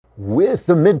With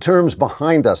the midterms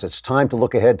behind us, it's time to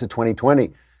look ahead to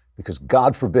 2020, because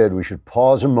God forbid we should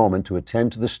pause a moment to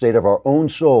attend to the state of our own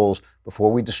souls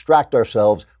before we distract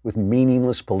ourselves with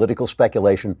meaningless political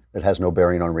speculation that has no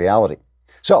bearing on reality.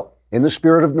 So, in the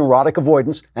spirit of neurotic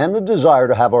avoidance and the desire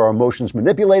to have our emotions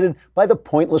manipulated by the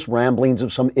pointless ramblings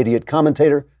of some idiot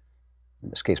commentator,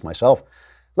 in this case myself,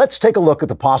 let's take a look at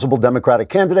the possible Democratic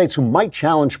candidates who might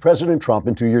challenge President Trump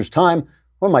in 2 years' time,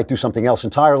 or might do something else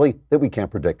entirely that we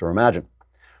can't predict or imagine.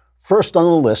 First on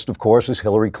the list, of course, is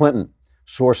Hillary Clinton.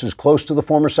 Sources close to the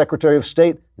former Secretary of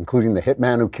State, including the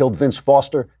hitman who killed Vince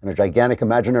Foster and a gigantic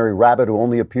imaginary rabbit who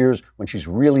only appears when she's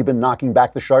really been knocking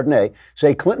back the Chardonnay,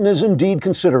 say Clinton is indeed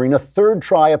considering a third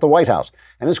try at the White House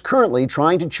and is currently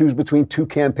trying to choose between two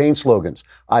campaign slogans,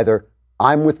 either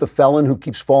 "I'm with the felon who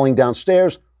keeps falling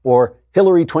downstairs" or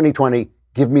 "Hillary 2020,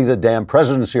 give me the damn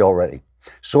presidency already."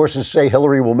 Sources say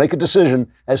Hillary will make a decision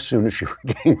as soon as she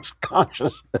regains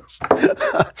consciousness.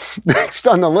 Next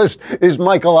on the list is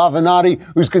Michael Avenatti,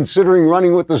 who's considering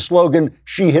running with the slogan,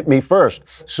 "She hit me first."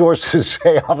 Sources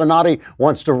say Avenatti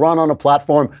wants to run on a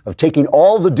platform of taking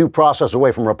all the due process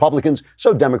away from Republicans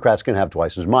so Democrats can have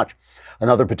twice as much.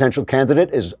 Another potential candidate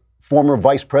is former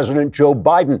Vice President Joe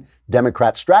Biden.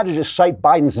 Democrat strategists cite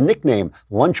Biden's nickname,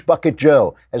 Lunch Bucket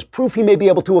Joe, as proof he may be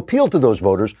able to appeal to those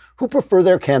voters who prefer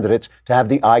their candidates to have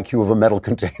the IQ of a metal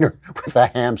container with a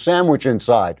ham sandwich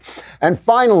inside. And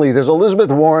finally, there's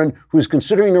Elizabeth Warren, who's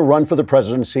considering a run for the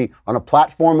presidency on a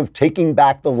platform of taking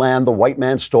back the land the white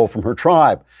man stole from her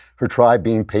tribe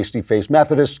being pasty-faced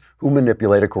Methodists who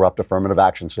manipulate a corrupt affirmative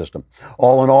action system.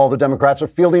 All in all, the Democrats are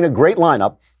fielding a great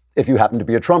lineup if you happen to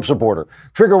be a Trump supporter.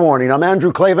 Trigger warning, I'm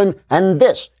Andrew Klavan, and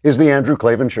this is The Andrew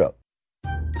Klavan Show.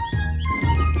 I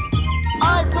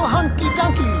feel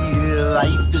hunky-dunky,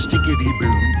 life is tickety-boo.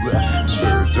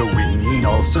 Birds are winging,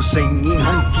 also singing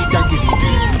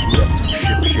hunky-dunky-doo.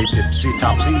 Ship-shaped,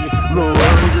 ipsy-topsy, the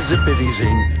world is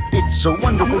zippity-zing. It's a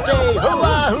wonderful day,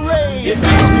 hurrah, hooray! It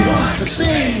makes me want to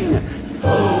sing.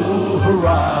 Oh,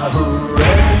 hurrah,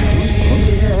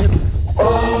 hooray!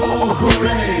 Oh,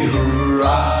 hooray, hurrah!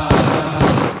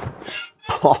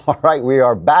 All right, we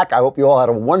are back. I hope you all had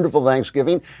a wonderful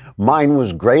Thanksgiving. Mine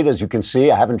was great. As you can see,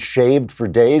 I haven't shaved for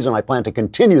days, and I plan to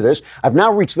continue this. I've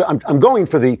now reached I'm going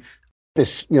for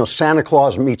this Santa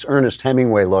Claus meets Ernest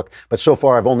Hemingway look, but so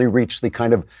far I've only reached the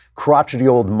kind of crotchety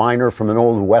old miner from an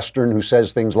old Western who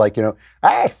says things like,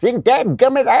 "I think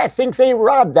dadgummit, I think they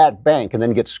robbed that bank," and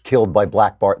then gets killed by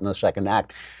Black Bart in the second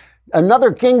act.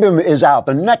 Another Kingdom is out,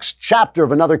 the next chapter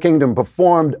of Another Kingdom,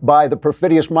 performed by the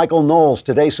perfidious Michael Knowles.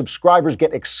 Today, subscribers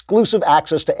get exclusive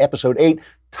access to episode 8,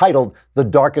 titled The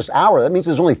Darkest Hour. That means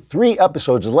there's only 3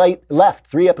 episodes left,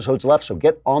 so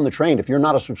get on the train. If you're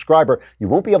not a subscriber, you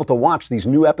won't be able to watch these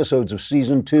new episodes of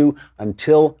season 2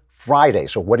 until Friday.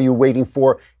 So what are you waiting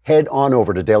for? Head on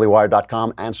over to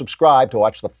dailywire.com and subscribe to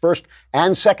watch the first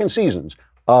and second seasons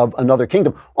of Another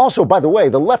Kingdom. Also, by the way,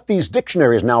 the Lefties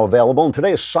Dictionary is now available, and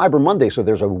today is Cyber Monday, so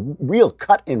there's a real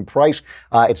cut in price.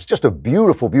 It's just a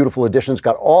beautiful, beautiful edition. It's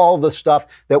got all the stuff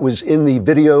that was in the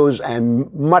videos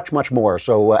and much, much more.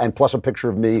 So, and plus a picture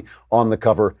of me on the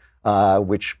cover,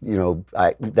 which,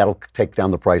 that'll take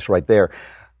down the price right there.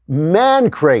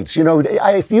 Man crates,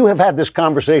 if you have had this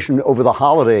conversation over the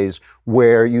holidays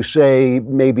where you say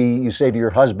to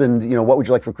your husband, what would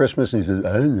you like for Christmas? And he says,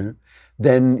 I don't know.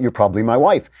 Then you're probably my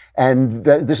wife. And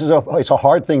it's a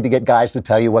hard thing to get guys to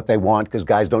tell you what they want, because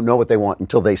guys don't know what they want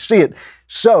until they see it.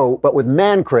 So, but with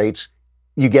man crates,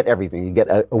 you get everything. You get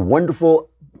a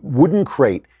wonderful wooden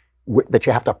crate that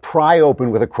you have to pry open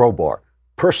with a crowbar.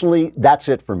 Personally, that's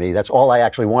it for me. That's all I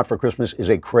actually want for Christmas, is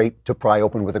a crate to pry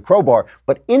open with a crowbar.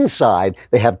 But inside,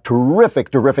 they have terrific,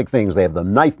 terrific things. They have the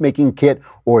knife-making kit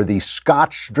or the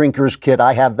Scotch drinkers kit.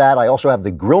 I have that. I also have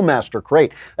the Grill Master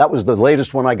crate. That was the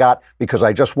latest one I got because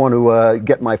I just want to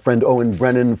get my friend Owen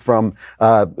Brennan from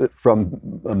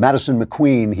Madison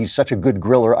McQueen. He's such a good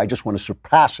griller. I just want to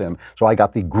surpass him. So I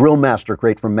got the Grill Master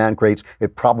crate from Man Crates.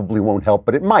 It probably won't help,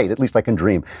 but it might. At least I can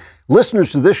dream.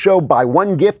 Listeners to this show, buy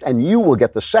one gift and you will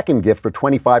get the second gift for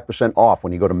 25% off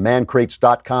when you go to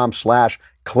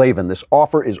mancrates.com/Klavan. This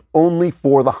offer is only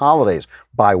for the holidays.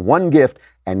 Buy one gift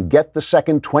and get the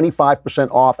second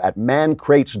 25% off at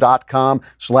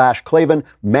mancrates.com/Klavan,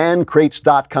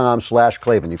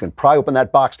 mancrates.com/Klavan. You can pry open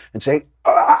that box and say,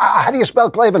 how do you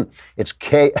spell Klavan? It's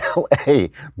Klavan.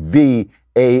 These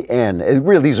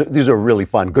are really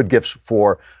fun, good gifts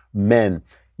for men.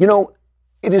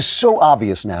 It is so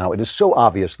obvious now,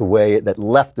 the way that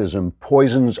leftism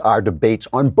poisons our debates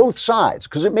on both sides,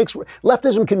 because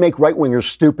leftism can make right-wingers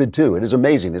stupid too. It is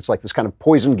amazing. It's like this kind of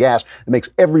poison gas that makes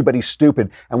everybody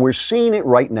stupid. And we're seeing it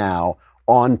right now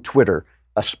on Twitter.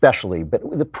 especially.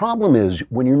 But the problem is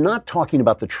when you're not talking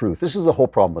about the truth, this is the whole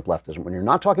problem with leftism. When you're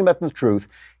not talking about the truth,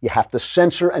 you have to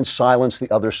censor and silence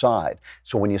the other side.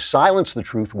 So when you silence the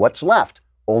truth, what's left?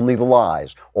 Only the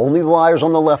lies. Only the liars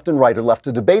on the left and right are left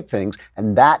to debate things,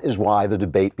 and that is why the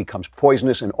debate becomes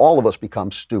poisonous and all of us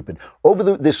become stupid.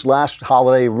 Over this last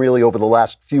holiday, really over the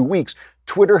last few weeks,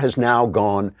 Twitter has now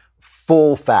gone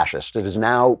full fascist. It is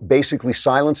now basically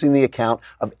silencing the account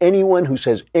of anyone who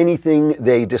says anything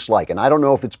they dislike. And I don't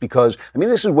know if it's because,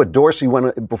 this is what Dorsey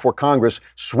went before Congress,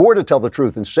 swore to tell the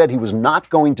truth and said he was not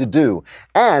going to do.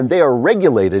 And they are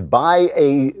regulated by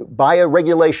a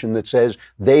regulation that says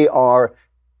they are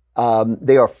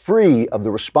free of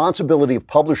the responsibility of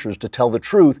publishers to tell the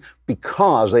truth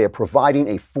because they are providing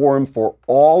a forum for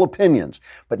all opinions.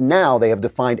 But now they have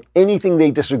defined anything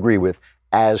they disagree with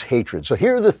as hatred. So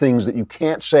here are the things that you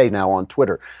can't say now on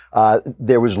Twitter.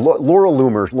 There was Laura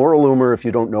Loomer. Laura Loomer, if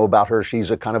you don't know about her,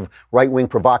 she's a kind of right-wing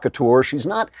provocateur. She's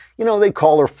not, they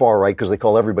call her far-right because they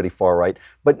call everybody far-right.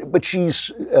 But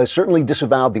she's certainly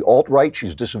disavowed the alt-right.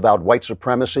 She's disavowed white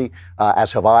supremacy,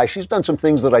 as have I. She's done some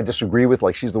things that I disagree with,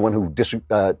 like she's the one who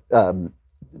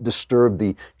disturbed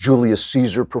the Julius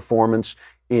Caesar performance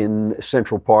in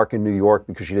Central Park in New York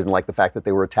because she didn't like the fact that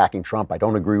they were attacking Trump. I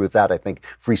don't agree with that. I think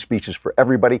free speech is for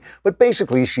everybody. But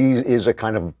basically, she is a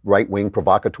kind of right-wing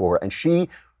provocateur. And she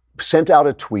sent out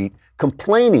a tweet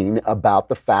complaining about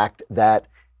the fact that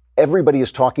everybody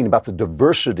is talking about the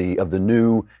diversity of the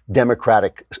new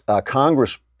Democratic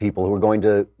Congress people who are going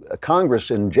to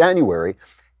Congress in January.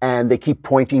 And they keep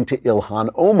pointing to Ilhan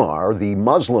Omar, the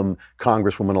Muslim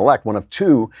congresswoman-elect, one of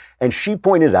two. And she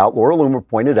pointed out, Laura Loomer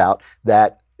pointed out,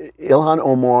 that Ilhan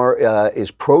Omar is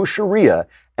pro-Sharia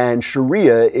and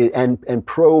and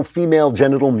pro-female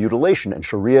genital mutilation. And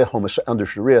under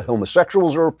Sharia,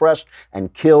 homosexuals are oppressed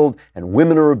and killed, and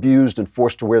women are abused and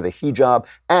forced to wear the hijab.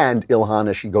 And Ilhan,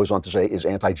 as she goes on to say, is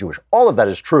anti-Jewish. All of that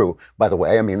is true, by the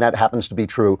way. That happens to be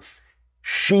true.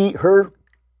 Her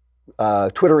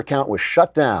Twitter account was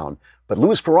shut down, but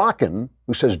Louis Farrakhan,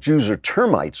 who says Jews are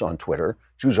termites on Twitter,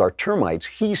 Jews are termites,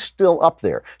 he's still up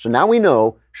there. So now we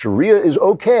know Sharia is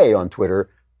okay on Twitter,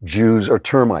 Jews are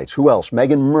termites. Who else?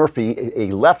 Meghan Murphy, a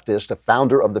leftist, a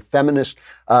founder of the Feminist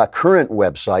Current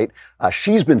website.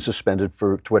 She's been suspended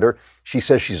for Twitter. She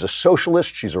says she's a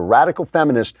socialist, she's a radical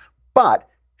feminist, but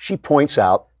she points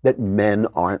out that men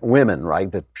aren't women,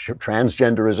 right? That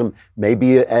transgenderism may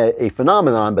be a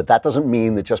phenomenon, but that doesn't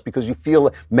mean that just because you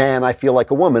feel man, I feel like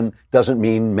a woman, doesn't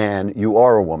mean man, you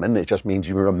are a woman. It just means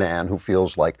you're a man who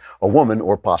feels like a woman,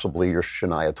 or possibly you're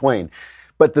Shania Twain.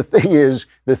 But the thing is,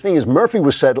 Murphy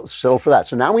was settled for that.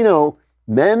 So now we know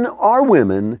men are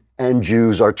women and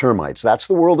Jews are termites. That's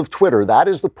the world of Twitter. That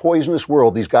is the poisonous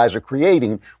world these guys are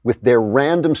creating with their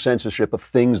random censorship of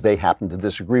things they happen to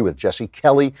disagree with. Jesse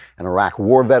Kelly, an Iraq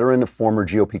war veteran, a former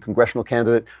GOP congressional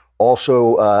candidate.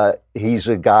 Also, he's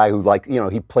a guy who,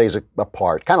 he plays a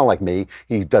part, kind of like me.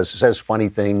 He says funny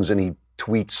things, and he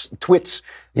twits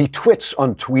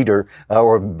on Twitter,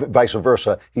 or vice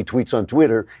versa. He tweets on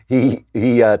Twitter. He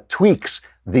tweaks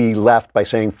the left by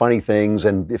saying funny things,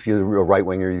 and if you're a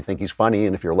right-winger, you think he's funny,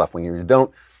 and if you're a left-winger, you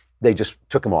don't. They just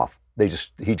took him off. He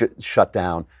just shut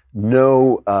down.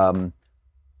 No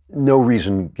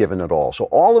reason given at all. So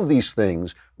all of these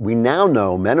things, we now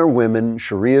know men are women,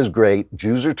 Sharia is great,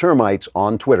 Jews are termites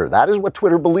on Twitter. That is what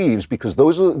Twitter believes, because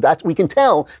that we can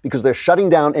tell because they're shutting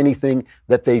down anything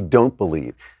that they don't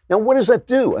believe. Now, what does that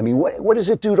do? What does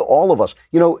it do to all of us?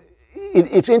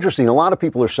 It's interesting. A lot of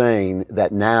people are saying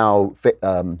that now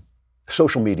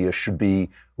social media should be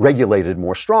regulated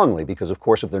more strongly because, of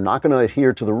course, if they're not going to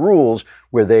adhere to the rules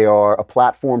where they are a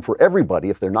platform for everybody,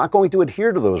 if they're not going to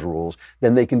adhere to those rules,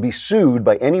 then they can be sued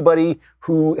by anybody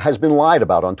who has been lied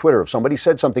about on Twitter. If somebody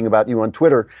said something about you on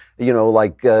Twitter,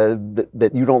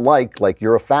 that you don't like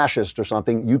you're a fascist or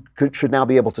something, you should now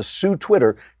be able to sue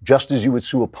Twitter just as you would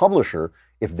sue a publisher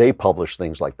if they publish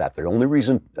things like that. The only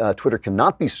reason Twitter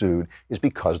cannot be sued is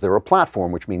because they're a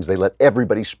platform, which means they let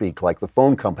everybody speak, like the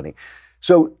phone company.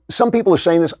 So some people are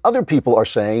saying this. Other people are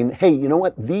saying, hey, you know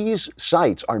what? These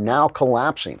sites are now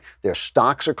collapsing. Their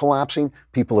stocks are collapsing.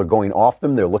 People are going off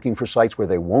them. They're looking for sites where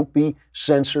they won't be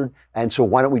censored. And so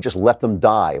why don't we just let them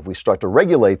die? If we start to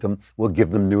regulate them, we'll give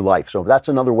them new life. So that's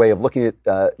another way of looking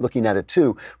at it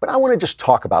too. But I want to just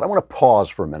I want to pause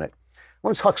for a minute. I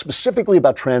want to talk specifically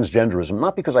about transgenderism,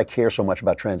 not because I care so much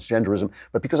about transgenderism,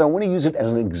 but because I want to use it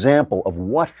as an example of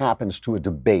what happens to a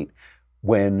debate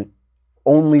when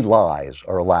only lies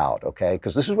are allowed, okay?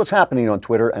 Because this is what's happening on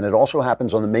Twitter, and it also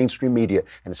happens on the mainstream media,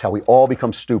 and it's how we all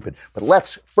become stupid. But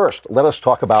let us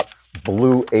talk about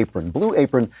Blue Apron. Blue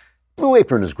Apron Blue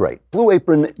Apron is great. Blue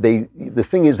Apron, the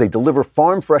thing is they deliver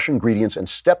farm-fresh ingredients and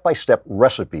step-by-step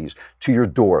recipes to your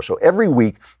door. So every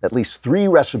week, at least 3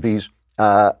 recipes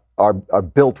are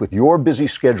built with your busy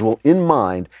schedule in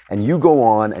mind, and you go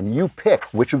on and you pick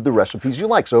which of the recipes you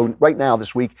like. So right now,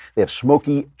 this week, they have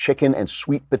smoky chicken and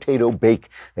sweet potato bake.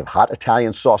 They have hot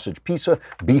Italian sausage pizza,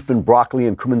 beef and broccoli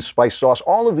and cumin spice sauce.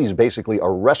 All of these basically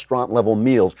are restaurant-level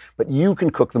meals, but you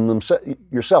can cook them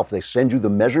yourself. They send you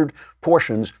the measured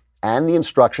portions and the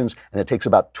instructions, and it takes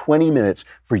about 20 minutes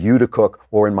for you to cook,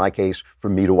 or in my case, for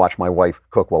me to watch my wife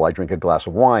cook while I drink a glass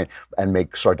of wine and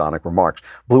make sardonic remarks.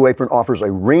 Blue Apron offers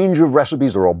a range of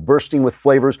recipes. They're all bursting with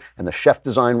flavors, and the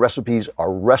chef-designed recipes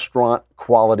are restaurant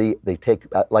quality. They take,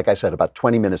 like I said, about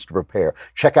 20 minutes to prepare.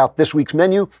 Check out this week's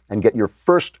menu and get your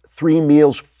first 3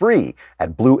 meals free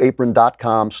at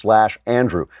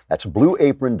blueapron.com/Andrew. That's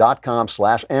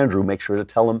blueapron.com/Andrew. Make sure to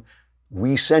tell them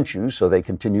we sent you, so they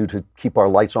continue to keep our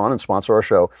lights on and sponsor our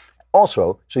show.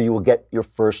 Also, so you will get your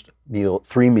first meal,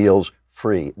 3 meals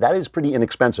free. That is pretty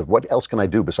inexpensive. What else can I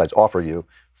do besides offer you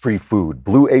free food?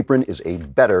 Blue Apron is a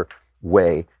better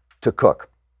way to cook.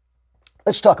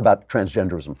 Let's talk about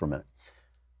transgenderism for a minute.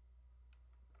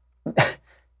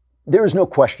 There is no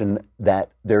question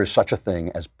that there is such a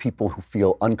thing as people who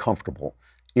feel uncomfortable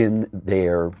in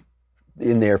their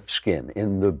skin,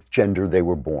 in the gender they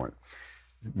were born.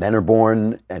 Men are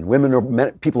born,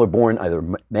 and people are born either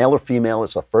male or female.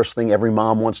 It's the first thing every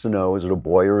mom wants to know. Is it a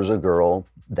boy or is it a girl?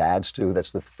 Dads too.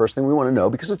 That's the first thing we want to know,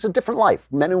 because it's a different life.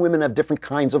 Men and women have different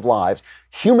kinds of lives.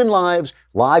 Human lives,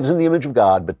 lives in the image of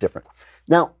God, but different.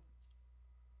 Now,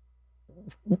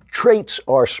 traits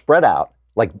are spread out.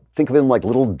 Like, think of them like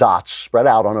little dots spread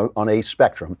out on a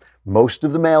spectrum. Most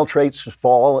of the male traits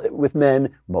fall with men.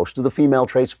 Most of the female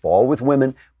traits fall with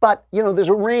women. But, there's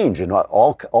a range. And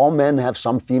all men have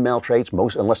some female traits,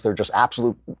 unless they're just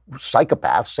absolute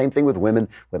psychopaths. Same thing with women.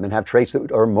 Women have traits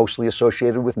that are mostly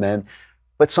associated with men.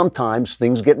 But sometimes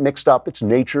things get mixed up. It's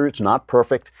nature. It's not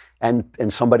perfect. And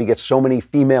somebody gets so many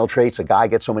female traits, a guy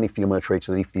gets so many female traits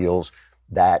that he feels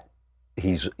that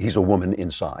he's a woman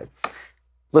inside.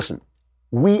 Listen.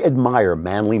 We admire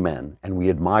manly men and we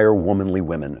admire womanly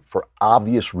women for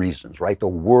obvious reasons, right? The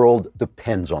world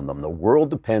depends on them. The world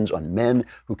depends on men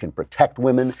who can protect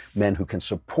women, men who can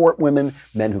support women,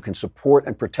 men who can support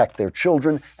and protect their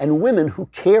children, and women who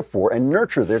care for and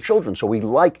nurture their children. So we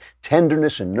like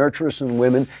tenderness and nurturance in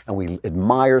women, and we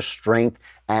admire strength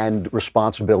and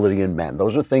responsibility in men.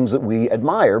 Those are things that we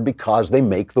admire because they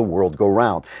make the world go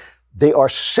round. They are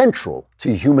central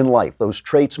to human life. Those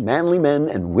traits, manly men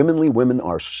and womanly women,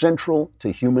 are central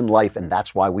to human life, and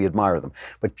that's why we admire them.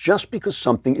 But just because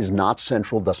something is not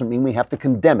central doesn't mean we have to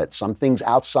condemn it. Some things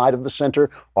outside of the center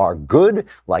are good,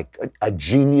 like a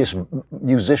genius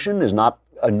musician is not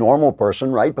a normal person,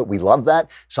 right? But we love that.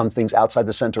 Some things outside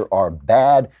the center are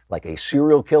bad, like a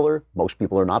serial killer. Most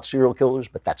people are not serial killers,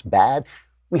 but that's bad.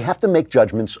 We have to make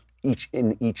judgments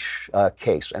in each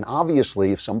case. And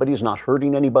obviously, if somebody is not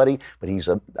hurting anybody, but he's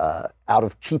out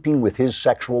of keeping with his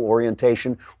sexual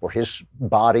orientation or his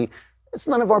body, it's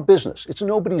none of our business. It's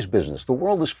nobody's business. The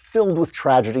world is filled with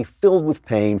tragedy, filled with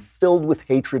pain, filled with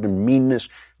hatred and meanness.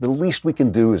 The least we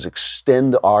can do is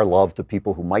extend our love to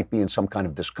people who might be in some kind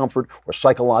of discomfort or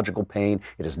psychological pain.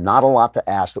 It is not a lot to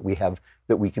ask that we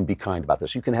can be kind about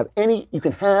this. You can have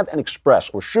and express,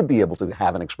 or should be able to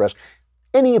have and express,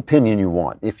 any opinion you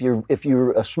want. If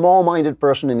you're a small-minded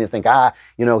person and you think,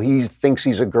 he thinks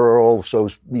he's a girl, so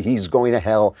he's going to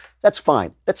hell, that's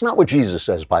fine. That's not what Jesus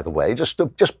says, by the way. Just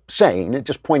saying it,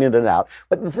 just pointing it out.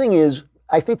 But the thing is,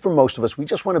 I think for most of us, we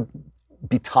just want to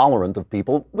be tolerant of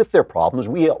people with their problems.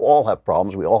 We all have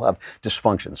problems. We all have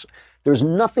dysfunctions. There's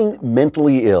nothing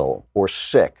mentally ill or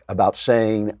sick about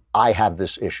saying, I have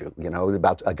this issue,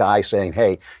 about a guy saying,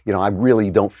 hey, I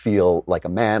really don't feel like a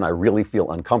man. I really feel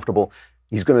uncomfortable.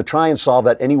 He's going to try and solve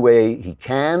that any way he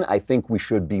can. I think we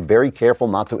should be very careful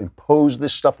not to impose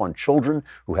this stuff on children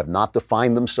who have not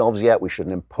defined themselves yet. We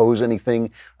shouldn't impose anything.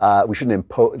 We shouldn't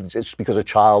impose, just because a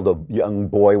young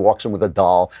boy walks in with a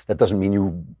doll, that doesn't mean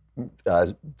you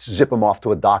zip him off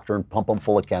to a doctor and pump him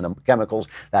full of chemicals.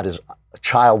 That is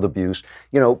child abuse,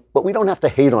 but we don't have to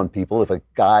hate on people. If a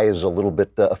guy is a little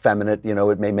bit effeminate,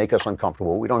 it may make us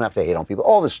uncomfortable. We don't have to hate on people.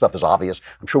 All this stuff is obvious.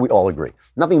 I'm sure we all agree.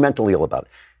 Nothing mentally ill about it.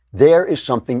 There is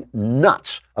something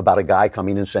nuts about a guy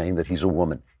coming and saying that he's a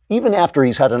woman. Even after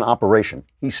he's had an operation,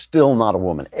 he's still not a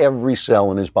woman. Every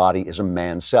cell in his body is a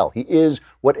man's cell. He is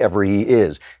whatever he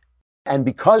is. And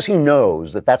because he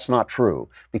knows that that's not true,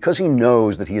 because he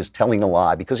knows that he is telling a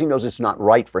lie, because he knows it's not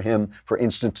right for him, for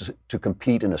instance, to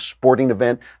compete in a sporting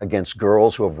event against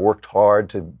girls who have worked hard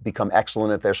to become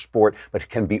excellent at their sport, but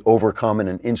can be overcome in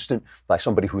an instant by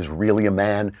somebody who's really a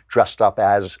man dressed up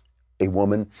as a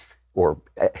woman, or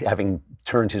having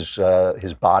turned his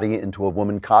body into a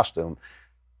woman costume.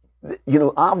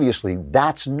 Obviously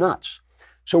that's nuts.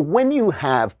 So when you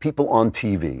have people on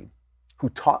TV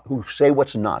who say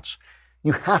what's nuts,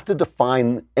 you have to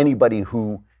define anybody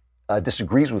who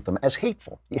disagrees with them as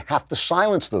hateful. You have to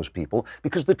silence those people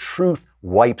because the truth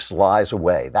wipes lies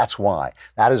away. That's why.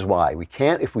 That is why. We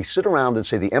can't, if we sit around and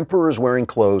say the emperor is wearing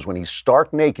clothes when he's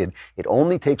stark naked, it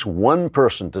only takes one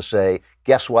person to say,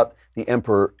 guess what? The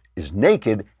emperor is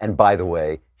naked, and by the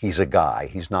way, he's a guy.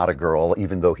 He's not a girl,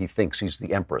 even though he thinks he's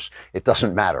the empress. It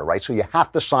doesn't matter, right? So you have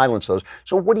to silence those.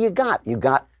 So what do you got? You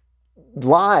got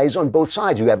lies on both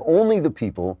sides. You have only the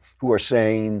people who are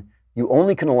saying, you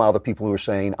only can allow the people who are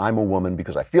saying, I'm a woman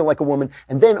because I feel like a woman.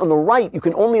 And then on the right, you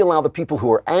can only allow the people who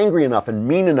are angry enough and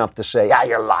mean enough to say,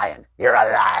 you're lying. You're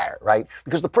a liar, right?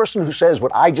 Because the person who says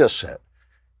what I just said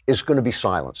is going to be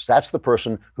silenced. That's the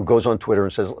person who goes on Twitter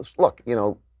and says, look,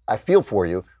 I feel for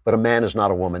you, but a man is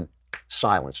not a woman.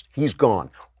 Silenced. He's gone.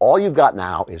 All you've got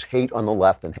now is hate on the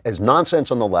left and is nonsense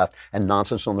on the left and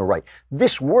nonsense on the right.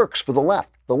 This works for the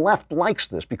left. The left likes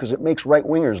this because it makes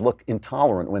right-wingers look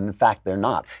intolerant when in fact they're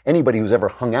not. Anybody who's ever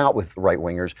hung out with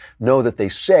right-wingers know that they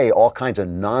say all kinds of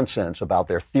nonsense about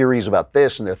their theories about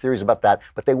this and their theories about that,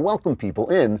 but they welcome people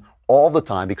in all the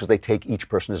time because they take each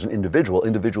person as an individual.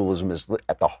 Individualism is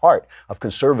at the heart of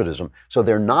conservatism. So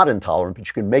they're not intolerant, but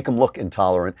you can make them look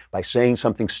intolerant by saying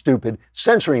something stupid,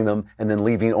 censoring them, and then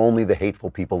leaving only the hateful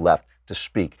people left to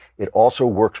speak. It also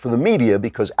works for the media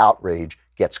because outrage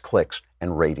gets clicks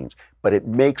and ratings. But it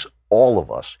makes all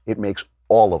of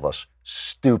us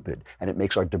stupid, and it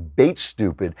makes our debate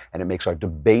stupid, and it makes our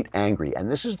debate angry.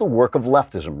 And this is the work of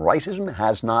leftism. Rightism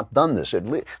has not done this. At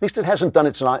least it hasn't done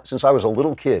it since I was a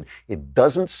little kid. It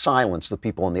doesn't silence the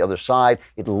people on the other side.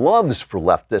 It loves for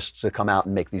leftists to come out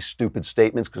and make these stupid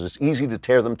statements because it's easy to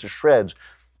tear them to shreds.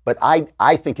 But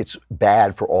I think it's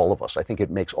bad for all of us. I think it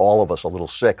makes all of us a little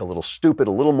sick, a little stupid,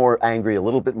 a little more angry, a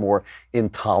little bit more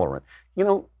intolerant.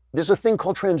 There's a thing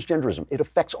called transgenderism. It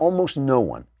affects almost no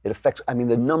one.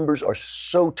 The numbers are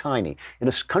so tiny. In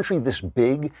a country this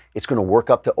big, it's going to work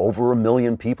up to over 1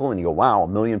 million people, and you go, wow,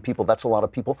 1 million people, that's a lot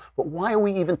of people. But why are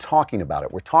we even talking about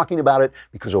it? We're talking about it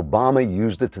because Obama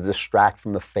used it to distract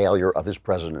from the failure of his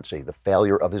presidency, the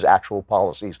failure of his actual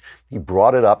policies. He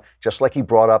brought it up, just like he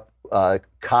brought up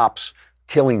cops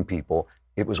killing people.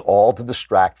 It was all to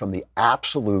distract from the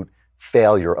absolute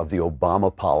failure of the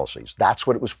Obama policies. That's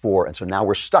what it was for. And so now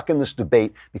we're stuck in this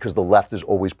debate because the left is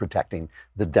always protecting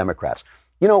the Democrats.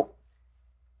 And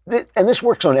this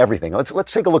works on everything.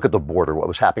 Let's take a look at the border, what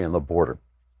was happening on the border.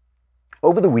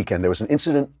 Over the weekend, there was an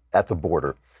incident at the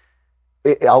border.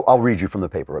 I'll read you from the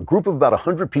paper. A group of about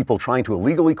 100 people trying to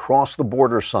illegally cross the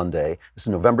border Sunday, this is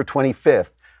November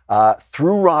 25th,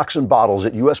 threw rocks and bottles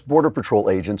at U.S. Border Patrol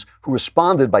agents who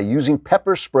responded by using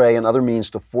pepper spray and other means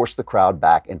to force the crowd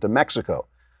back into Mexico.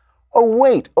 Oh,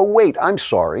 wait, I'm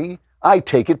sorry. I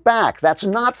take it back. That's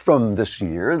not from this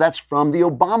year. That's from the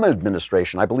Obama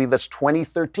administration. I believe that's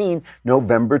 2013,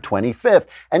 November 25th.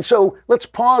 And so let's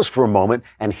pause for a moment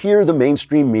and hear the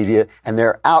mainstream media and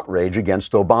their outrage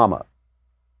against Obama.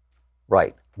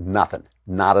 Right, nothing,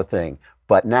 not a thing.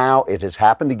 But now it has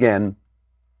happened again.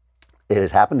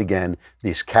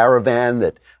 This caravan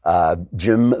that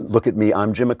look at me,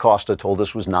 I'm Jim Acosta, told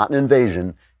us was not an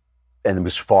invasion and it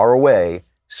was far away,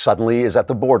 suddenly is at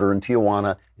the border in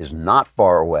Tijuana, is not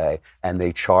far away, and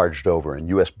they charged over. And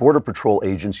U.S. Border Patrol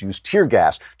agents used tear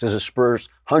gas to disperse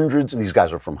hundreds, these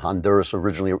guys are from Honduras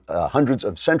originally, hundreds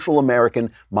of Central American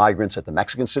migrants at the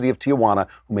Mexican city of Tijuana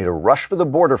who made a rush for the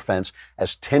border fence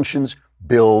as tensions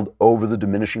build over the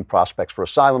diminishing prospects for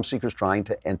asylum seekers trying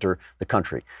to enter the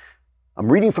country. I'm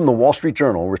reading from the Wall Street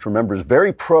Journal, which remember is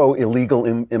very pro-illegal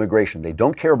immigration. They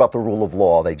don't care about the rule of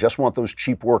law. They just want those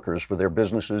cheap workers for their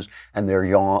businesses and their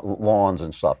lawns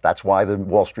and stuff. That's why the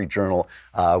Wall Street Journal,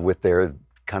 with their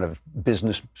kind of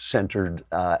business-centered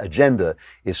agenda,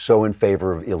 is so in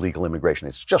favor of illegal immigration.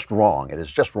 It's just wrong. It is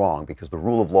just wrong because the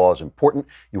rule of law is important.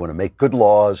 You want to make good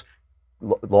laws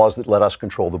that let us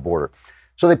control the border.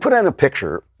 So they put in a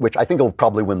picture, which I think will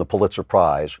probably win the Pulitzer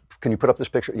Prize. Can you put up this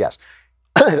picture? Yes.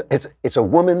 It's a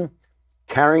woman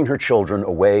carrying her children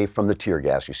away from the tear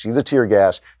gas. You see the tear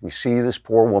gas. You see this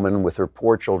poor woman with her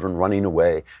poor children running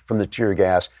away from the tear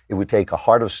gas. It would take a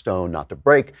heart of stone not to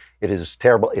break. It is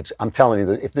terrible. I'm telling you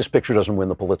that if this picture doesn't win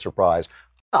the Pulitzer Prize,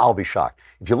 I'll be shocked.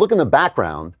 If you look in the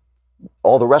background,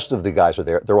 All the rest of the guys are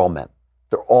there. They're all men.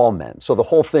 They're all men. So the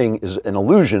whole thing is an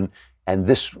illusion. And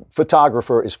this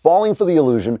photographer is falling for the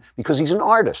illusion because he's an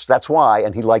artist. That's why.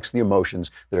 And he likes the emotions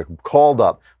that are called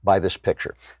up by this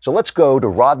picture. So let's go to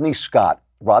Rodney Scott.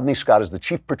 Rodney Scott is the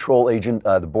chief patrol agent,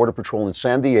 the Border Patrol in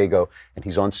San Diego. And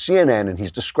he's on CNN and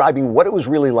he's describing what it was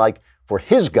really like for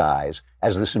his guys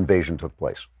as this invasion took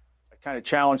place. I kind of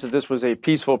challenged that this was a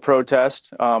peaceful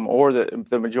protest or that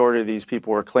the majority of these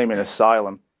people were claiming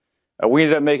asylum. We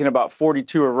ended up making about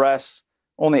 42 arrests.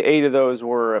 Only 8 of those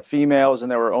were females,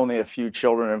 and there were only a few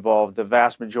children involved. The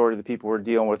vast majority of the people we're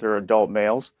dealing with are adult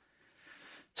males.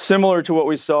 Similar to what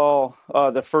we saw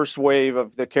the first wave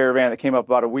of the caravan that came up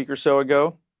about a week or so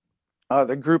ago,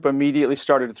 the group immediately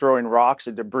started throwing rocks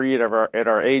and debris at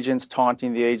our agents,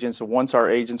 taunting the agents. And once our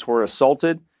agents were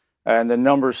assaulted and the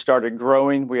numbers started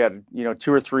growing, we had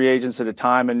 2 or 3 agents at a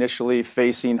time initially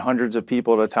facing hundreds of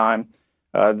people at a time.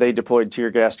 They deployed tear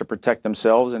gas to protect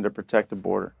themselves and to protect the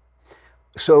border.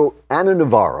 So Ana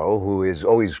Navarro, who is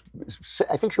always,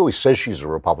 I think she always says she's a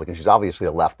Republican. She's obviously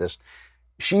a leftist.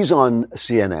 She's on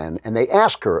CNN, and they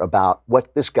ask her about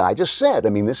what this guy just said. I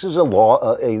mean, this is a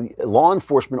law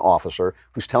enforcement officer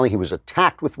who's telling he was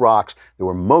attacked with rocks. They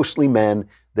were mostly men.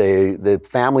 The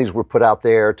families were put out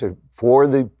there for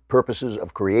the purposes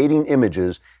of creating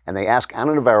images, and they ask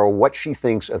Ana Navarro what she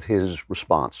thinks of his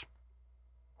response.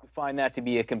 We find that to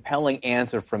be a compelling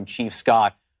answer from Chief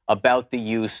Scott about the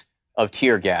use of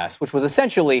tear gas, which was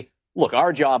essentially, look,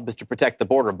 our job is to protect the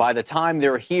border. By the time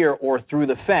they're here or through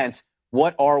the fence,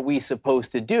 what are we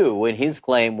supposed to do? And his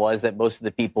claim was that most of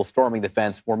the people storming the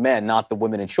fence were men, not the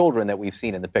women and children that we've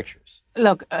seen in the pictures.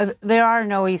 Look, there are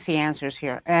no easy answers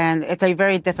here. And it's a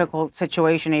very difficult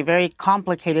situation, a very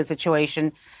complicated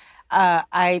situation.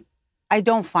 I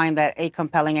don't find that a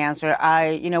compelling answer.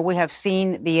 We have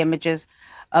seen the images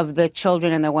of the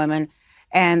children and the women.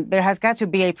 And there has got to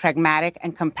be a pragmatic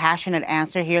and compassionate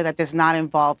answer here that does not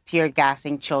involve tear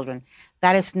gassing children.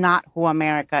 That is not who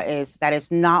America is. That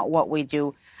is not what we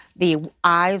do. The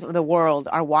eyes of the world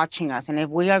are watching us. And if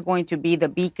we are going to be the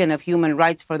beacon of human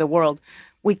rights for the world,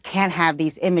 we can't have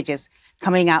these images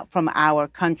coming out from our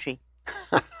country.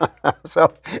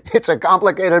 So it's a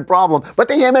complicated problem, but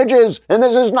the images, and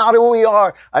this is not who we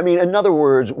are. I mean, in other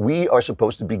words, we are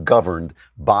supposed to be governed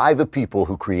by the people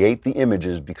who create the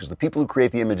images, because the people who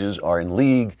create the images are in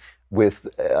league with,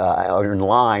 are in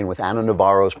line with Ana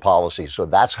Navarro's policy. So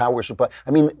that's how we're supposed.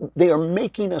 I mean, they are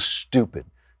making us stupid.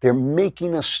 They're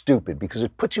making us stupid because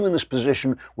it puts you in this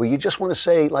position where you just want to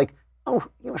say, like, oh,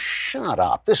 shut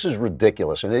up. This is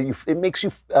ridiculous. And it makes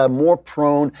you more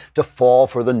prone to fall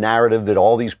for the narrative that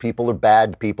all these people are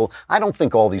bad people. I don't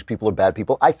think all these people are bad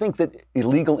people. I think that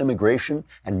illegal immigration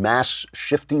and mass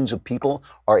shiftings of people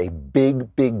are a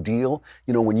big, big deal.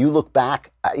 When you look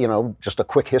back, just a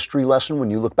quick history lesson,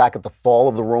 when you look back at the fall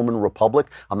of the Roman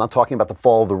Republic, I'm not talking about the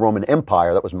fall of the Roman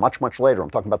Empire. That was much, much later. I'm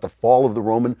talking about the fall of the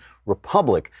Roman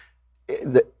Republic.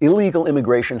 The illegal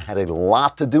immigration had a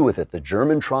lot to do with it. The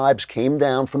German tribes came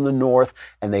down from the north,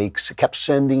 and they kept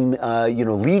sending,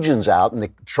 legions out, and the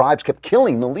tribes kept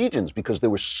killing the legions because there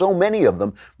were so many of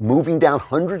them moving down,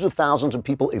 hundreds of thousands of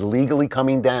people illegally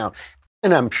coming down.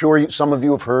 And I'm sure some of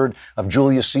you have heard of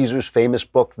Julius Caesar's famous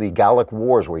book, The Gallic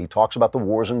Wars, where he talks about the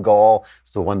wars in Gaul.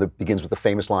 It's the one that begins with the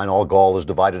famous line, all Gaul is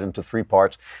divided into 3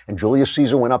 parts. And Julius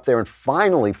Caesar went up there and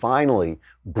finally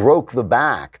broke the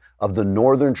back of the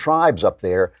northern tribes up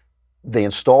there. They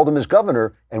installed him as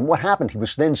governor. And what happened? He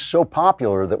was then so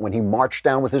popular that when he marched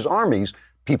down with his armies,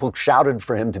 people shouted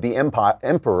for him to be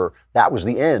emperor. That was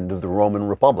the end of the Roman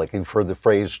Republic. You've heard the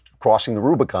phrase crossing the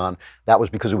Rubicon. That was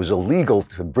because it was illegal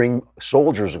to bring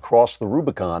soldiers across the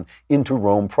Rubicon into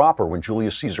Rome proper. When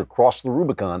Julius Caesar crossed the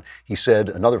Rubicon, he said,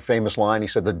 another famous line, he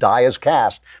said, the die is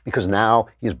cast, because now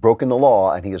he has broken the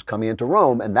law and he is coming into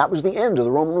Rome. And that was the end of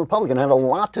the Roman Republic, and it had a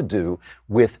lot to do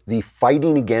with the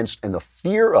fighting against and the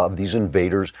fear of these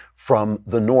invaders from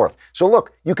the north. So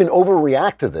look, you can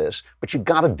overreact to this, but you've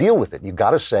got to deal with it. You've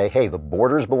got to say, hey, the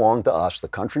borders belong to us. The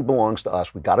country belongs to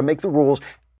us. We've got to make the rules.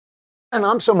 And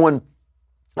I'm someone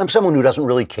who doesn't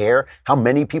really care how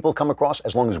many people come across,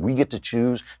 as long as we get to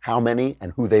choose how many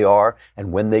and who they are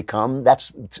and when they come.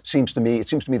 It seems to me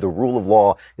the rule of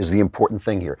law is the important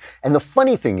thing here. And the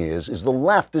funny thing is the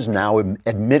left is now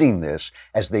admitting this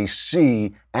as they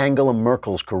see Angela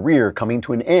Merkel's career coming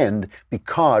to an end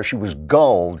because she was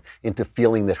gulled into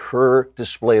feeling that her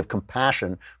display of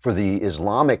compassion for the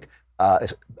Islamic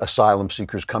asylum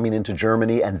seekers coming into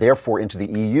Germany and therefore into the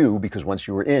EU, because once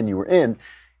you were in,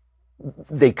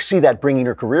 they see that bringing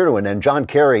her career to an end. John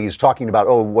Kerry is talking about,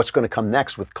 what's going to come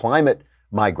next with climate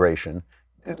migration,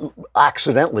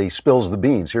 accidentally spills the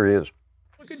beans. Here he is.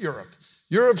 Look at Europe.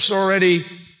 Europe's already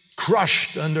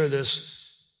crushed under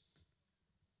this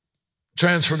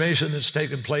transformation that's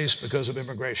taken place because of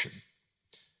immigration.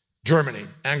 Germany,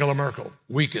 Angela Merkel,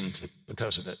 weakened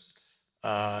because of it.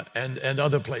 And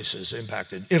other places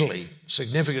impacted. Italy,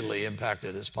 significantly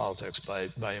impacted its politics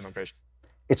by immigration.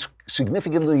 It's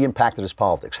significantly impacted its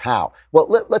politics. How? Well,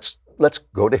 let's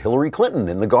go to Hillary Clinton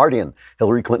in The Guardian.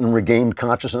 Hillary Clinton regained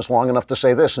consciousness long enough to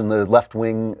say this in the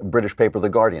left-wing British paper, The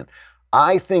Guardian.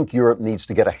 I think Europe needs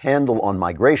to get a handle on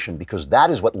migration because that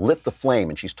is what lit the flame.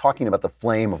 And she's talking about the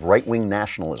flame of right-wing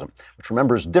nationalism, which,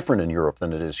 remember, is different in Europe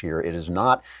than it is here. It is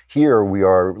not here we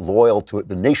are loyal to it.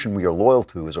 The nation we are loyal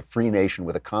to is a free nation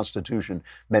with a constitution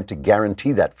meant to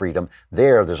guarantee that freedom.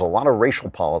 There's a lot of racial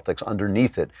politics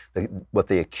underneath it. What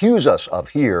they accuse us of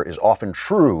here is often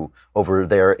true over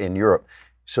there in Europe.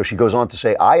 So she goes on to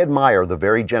say, I admire the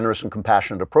very generous and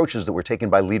compassionate approaches that were taken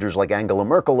by leaders like Angela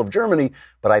Merkel of Germany,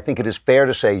 but I think it is fair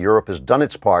to say Europe has done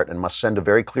its part and must send a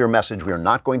very clear message. We are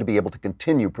not going to be able to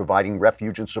continue providing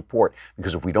refuge and support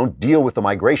because if we don't deal with the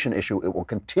migration issue, it will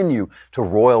continue to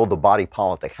roil the body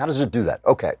politic. How does it do that?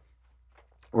 Okay.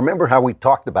 Remember how we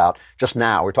talked about just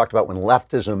now, we talked about when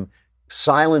leftism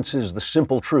silences the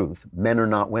simple truth, men are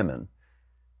not women,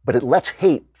 but it lets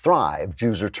hate thrive,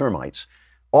 Jews are termites.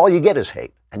 All you get is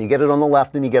hate. And you get it on the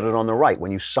left and you get it on the right. When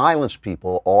you silence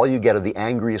people, all you get are the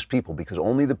angriest people because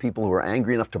only the people who are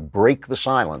angry enough to break the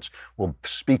silence will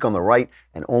speak on the right,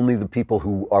 and only the people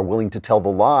who are willing to tell the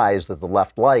lies that the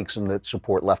left likes and that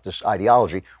support leftist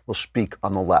ideology will speak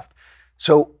on the left.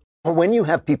 So when you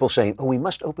have people saying, oh, we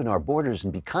must open our borders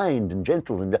and be kind and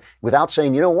gentle, and without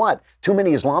saying, you know what, too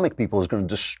many Islamic people is going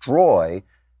to destroy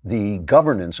the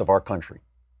governance of our country.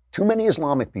 Too many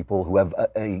Islamic people who have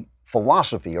a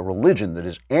philosophy, a religion that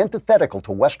is antithetical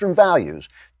to Western values,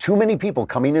 too many people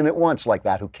coming in at once like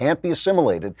that who can't be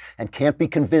assimilated and can't be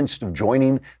convinced of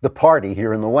joining the party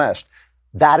here in the West,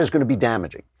 that is going to be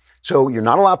damaging. So you're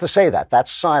not allowed to say that.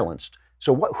 That's silenced.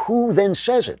 So who then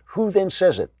says it? Who then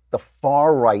says it? The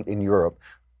far right in Europe,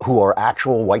 who are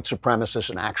actual white supremacists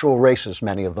and actual racists,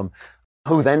 many of them,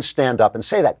 who then stand up and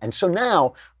say that. And so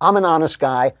now I'm an honest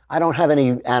guy. I don't have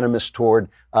any animus toward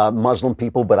Muslim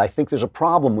people, but I think there's a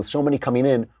problem with so many coming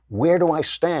in. Where do I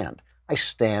stand? I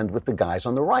stand with the guys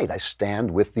on the right. I stand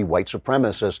with the white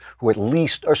supremacists who at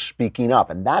least are speaking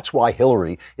up. And that's why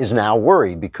Hillary is now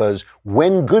worried, because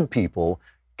when good people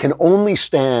can only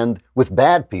stand with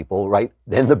bad people, right,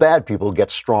 then the bad people get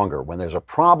stronger. When there's a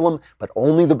problem, but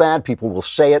only the bad people will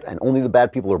say it, and only the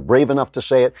bad people are brave enough to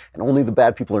say it, and only the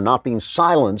bad people are not being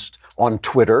silenced on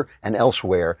Twitter and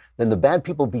elsewhere, then the bad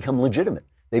people become legitimate.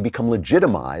 They become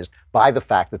legitimized by the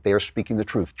fact that they are speaking the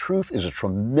truth. Truth is a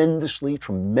tremendously,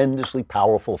 tremendously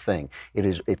powerful thing.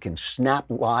 It can snap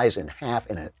lies in half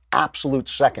in an absolute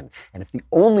second. And if the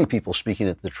only people speaking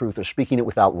it the truth are speaking it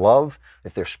without love,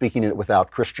 if they're speaking it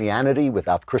without Christianity,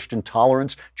 without Christian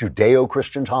tolerance,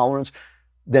 Judeo-Christian tolerance,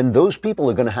 then those people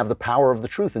are going to have the power of the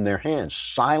truth in their hands.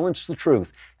 Silence the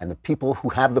truth, and the people who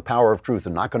have the power of truth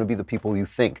are not going to be the people you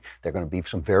think. They're going to be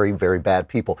some very, very bad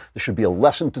people. There should be a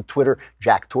lesson to Twitter.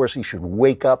 Jack Dorsey should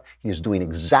wake up. He is doing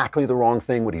exactly the wrong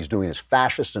thing. What he's doing is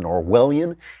fascist and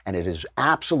Orwellian, and it is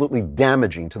absolutely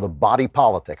damaging to the body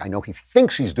politic. I know he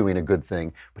thinks he's doing a good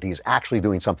thing, but he's actually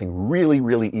doing something really,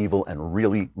 really evil and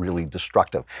really, really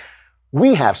destructive.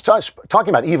 We have, talking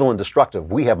about evil and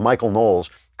destructive, we have Michael Knowles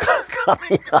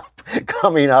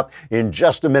coming up in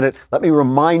just a minute. Let me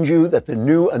remind you that the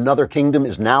new Another Kingdom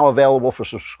is now available for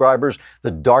subscribers. The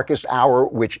Darkest Hour,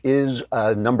 which is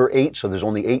number 8, so there's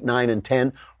only 8, 9, and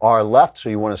 10 are left, so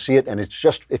you want to see it. And it's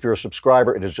just, if you're a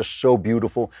subscriber, it is just so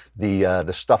beautiful. The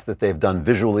stuff that they've done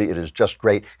visually, it is just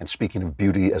great. And speaking of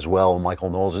beauty as well,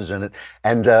 Michael Knowles is in it.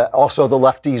 And also the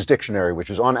Lefties Dictionary, which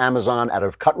is on Amazon at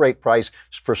a cut rate price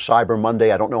for Cyber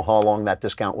Monday. I don't know how long that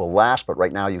discount will last, but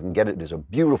right now you can get it. It is a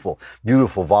beautiful,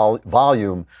 beautiful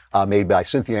volume made by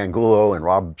Cynthia Angulo and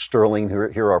Rob Sterling,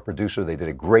 here our producer. They did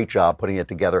a great job putting it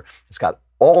together. It's got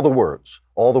all the words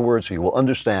so you will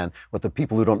understand what the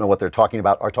people who don't know what they're talking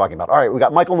about are talking about. All right, we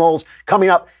got Michael Knowles coming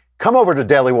up. Come over to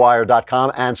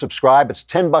dailywire.com and subscribe. It's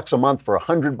 $10 a month. For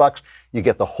 $100, you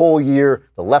get the whole year,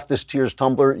 the Leftist Tears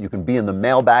Tumbler. You can be in the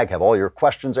mailbag, have all your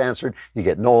questions answered. You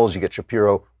get Knowles, you get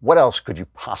Shapiro. What else could you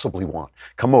possibly want?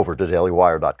 Come over to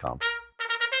dailywire.com.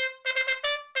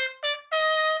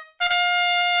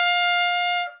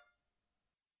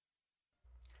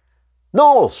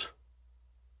 Knowles,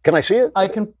 can I see it?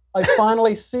 I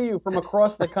finally see you from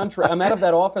across the country. I'm out of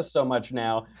that office so much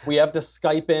now. We have to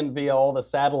Skype in via all the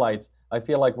satellites. I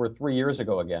feel like we're 3 years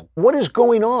ago again. What is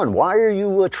going on? Why are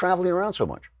you traveling around so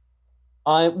much?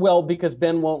 Well, because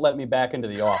Ben won't let me back into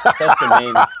the office.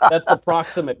 That's the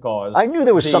proximate cause. I knew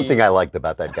there was something I liked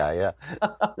about that guy, yeah.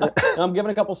 I'm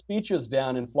giving a couple speeches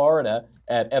down in Florida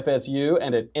at FSU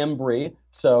and at Embry.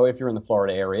 So if you're in the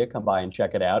Florida area, come by and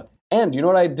check it out. And you know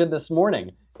what I did this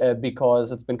morning?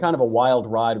 Because it's been kind of a wild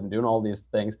ride. I've been doing all these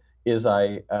things. Is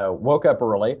I woke up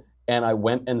early and I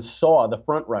went and saw The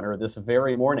Front Runner this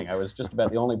very morning. I was just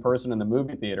about the only person in the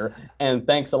movie theater. And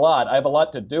thanks a lot. I have a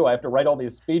lot to do. I have to write all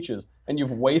these speeches, and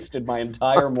you've wasted my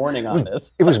entire morning on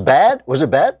this. It was bad? Was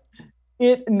it bad?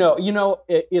 No,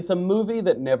 it's a movie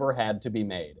that never had to be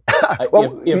made.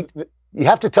 Well, you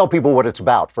have to tell people what it's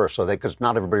about first, because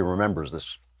not everybody remembers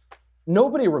this.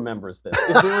 Nobody remembers this.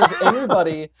 If there is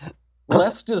anybody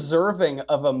less deserving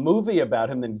of a movie about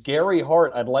him than Gary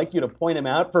Hart, I'd like you to point him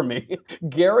out for me.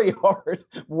 Gary Hart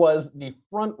was the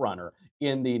front runner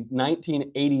in the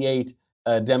 1988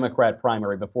 Democrat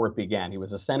primary before it began. He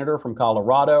was a senator from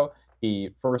Colorado.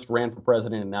 He first ran for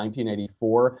president in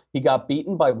 1984. He got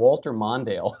beaten by Walter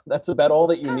Mondale. That's about all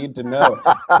that you need to know.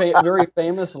 Very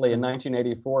famously in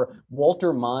 1984,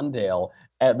 Walter Mondale,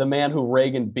 the man who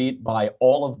Reagan beat by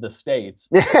all of the states.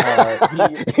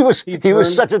 He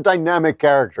was such a dynamic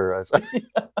character.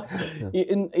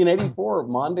 In 84,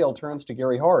 Mondale turns to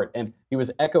Gary Hart, and he was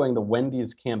echoing the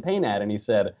Wendy's campaign ad, and he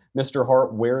said, "Mr.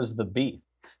 Hart, where's the beef?"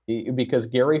 Because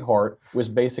Gary Hart was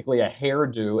basically a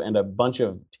hairdo and a bunch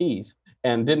of teeth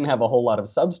and didn't have a whole lot of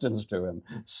substance to him.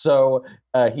 So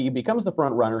he becomes the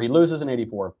front runner. He loses in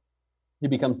 84. He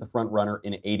becomes the front runner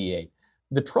in 88.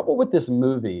 The trouble with this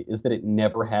movie is that it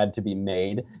never had to be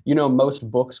made. Most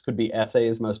books could be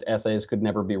essays. Most essays could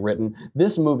never be written.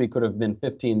 This movie could have been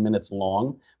 15 minutes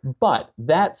long. But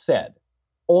that said,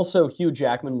 also Hugh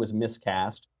Jackman was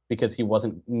miscast because he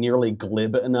wasn't nearly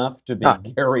glib enough to be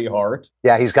Gary Hart.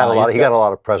 Yeah, he got a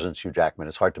lot of presence, Hugh Jackman.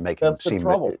 It's hard to make him seem. That's the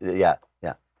trouble. Yeah.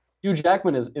 Hugh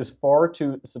Jackman is far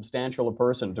too substantial a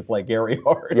person to play Gary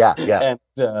Hart. Yeah.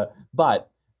 But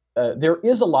there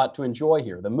is a lot to enjoy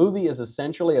here. The movie is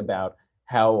essentially about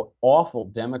how awful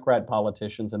Democrat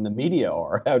politicians and the media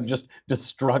are, how just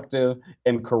destructive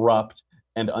and corrupt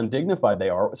and undignified they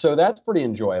are. So that's pretty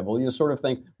enjoyable. You sort of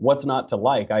think, what's not to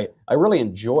like? I really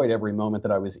enjoyed every moment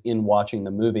that I was in watching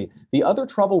the movie. The other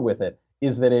trouble with it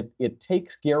is that it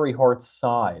takes Gary Hart's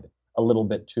side a little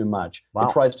bit too much. Wow.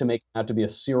 It tries to make him out to be a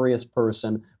serious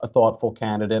person, a thoughtful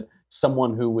candidate,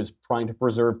 someone who was trying to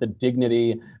preserve the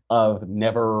dignity of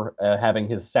never having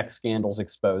his sex scandals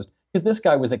exposed. Because this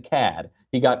guy was a cad.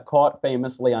 He got caught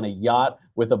famously on a yacht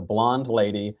with a blonde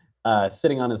lady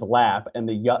sitting on his lap, and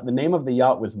the name of the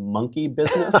yacht was Monkey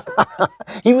Business.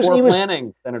 he was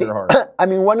planning, Senator Hart. I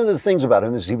mean, one of the things about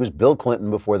him is he was Bill Clinton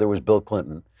before there was Bill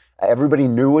Clinton. Everybody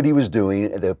knew what he was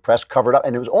doing. The press covered up,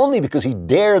 and it was only because he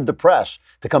dared the press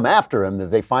to come after him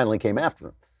that they finally came after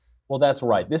him. Well, that's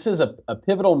right. This is a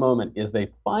pivotal moment. Is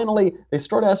they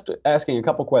start asking a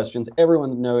couple questions.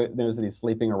 Everyone knows that he's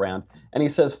sleeping around, and he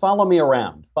says, "Follow me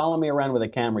around. Follow me around with a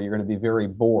camera. You're going to be very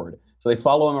bored." So they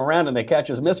follow him around, and they catch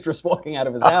his mistress walking out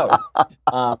of his house.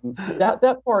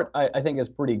 That part I think is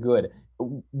pretty good.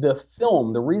 The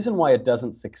film, the reason why it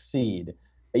doesn't succeed,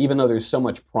 even though there's so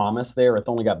much promise there, it's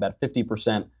only got about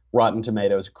 50% Rotten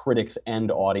Tomatoes, critics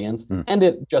and audience, and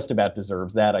it just about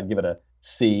deserves that. I'd give it a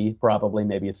C, probably,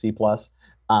 maybe a C+. But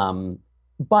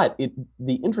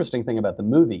the interesting thing about the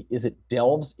movie is it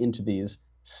delves into these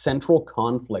central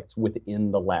conflicts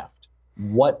within the left.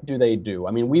 What do they do?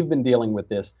 I mean, we've been dealing with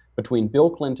this between Bill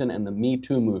Clinton and the Me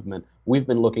Too movement. We've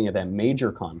been looking at that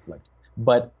major conflict.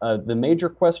 But the major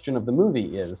question of the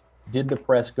movie is, did the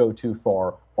press go too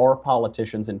far? Are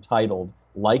politicians entitled,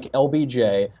 like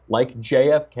LBJ, like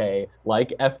JFK,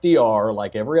 like FDR,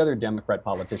 like every other Democrat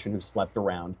politician who slept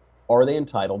around, are they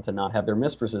entitled to not have their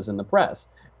mistresses in the press?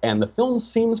 And the film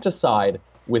seems to side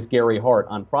with Gary Hart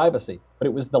on privacy, but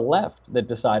it was the left that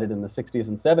decided in the 60s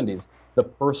and 70s the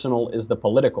personal is the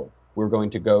political. We're going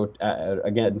to go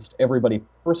against everybody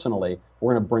personally.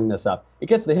 We're going to bring this up. It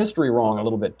gets the history wrong a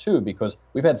little bit, too, because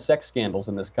we've had sex scandals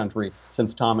in this country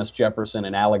since Thomas Jefferson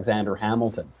and Alexander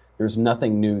Hamilton. There's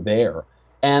nothing new there.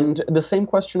 And the same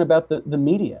question about the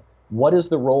media. What is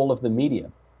the role of the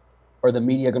media? Are the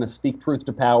media going to speak truth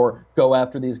to power, go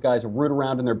after these guys, root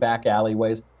around in their back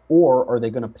alleyways, or are they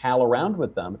going to pal around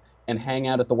with them and hang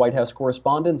out at the White House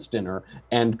Correspondents' Dinner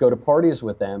and go to parties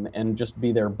with them and just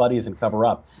be their buddies and cover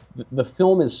up? The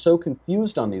film is so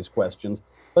confused on these questions,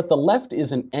 but the left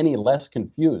isn't any less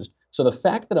confused. So the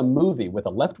fact that a movie with a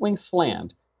left-wing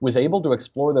slant was able to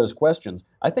explore those questions,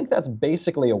 I think that's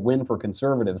basically a win for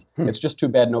conservatives. It's just too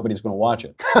bad nobody's going to watch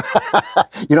it.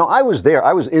 I was there.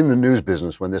 I was in the news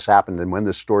business when this happened, and when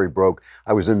this story broke,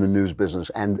 I was in the news business.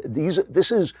 And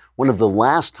this is one of the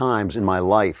last times in my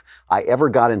life I ever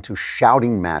got into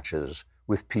shouting matches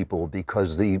with people,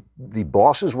 because the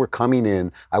bosses were coming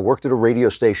in. I worked at a radio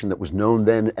station that was known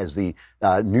then as the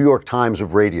New York Times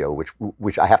of radio,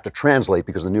 which I have to translate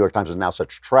because the New York Times is now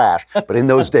such trash. But in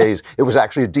those days, it was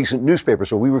actually a decent newspaper.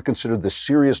 So we were considered the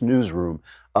serious newsroom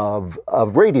of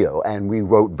radio, and we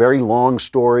wrote very long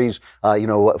stories. A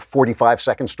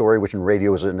 45-second story, which in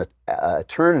radio is an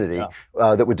eternity,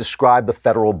 that would describe the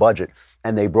federal budget.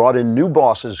 And they brought in new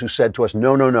bosses who said to us,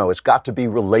 no, it's got to be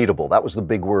relatable. That was the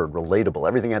big word, relatable.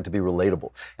 Everything had to be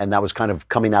relatable. And that was kind of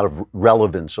coming out of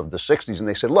relevance of the 60s. And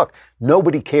they said, look,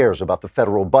 nobody cares about the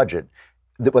federal budget.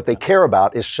 What they care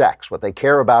about is sex. What they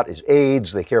care about is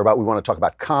AIDS. They care about, we want to talk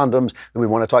about condoms. We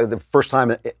want to talk, the first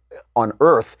time on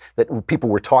earth that people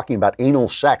were talking about anal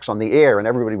sex on the air, and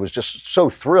everybody was just so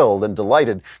thrilled and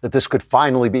delighted that this could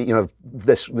finally be,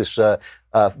 this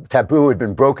taboo had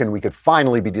been broken. We could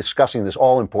finally be discussing this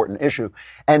all-important issue.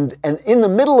 And in the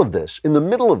middle of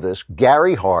this,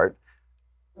 Gary Hart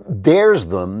dares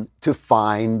them to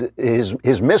find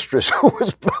his mistress, who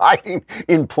was hiding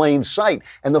in plain sight.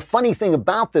 And the funny thing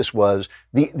about this was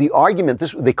the argument,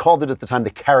 they called it at the time the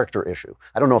character issue.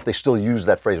 I don't know if they still use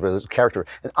that phrase, but it was character.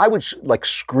 And I would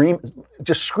scream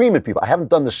at people. I haven't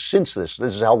done this since this.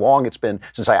 This is how long it's been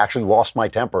since I actually lost my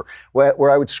temper, where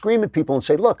I would scream at people and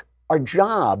say, look, our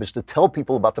job is to tell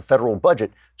people about the federal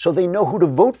budget so they know who to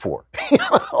vote for.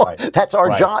 Right. That's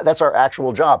our job. That's our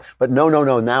actual job. But no.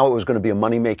 Now it was going to be a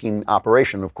money-making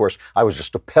operation. Of course, I was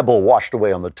just a pebble washed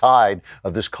away on the tide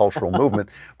of this cultural movement.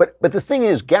 But the thing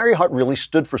is, Gary Hart really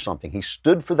stood for something. He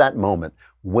stood for that moment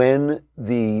when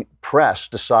the press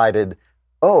decided,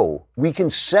 we can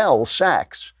sell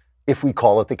sex if we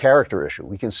call it the character issue.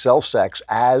 We can sell sex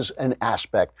as an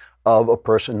aspect of a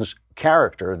person's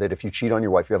character, that if you cheat on your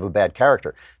wife, you have a bad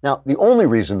character. Now, the only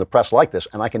reason the press liked this,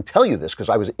 and I can tell you this because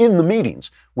I was in the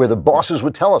meetings where the bosses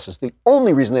would tell us this, the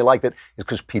only reason they liked it is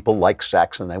because people like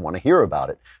sex and they want to hear about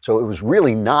it. So it was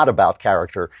really not about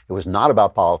character. It was not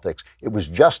about politics. It was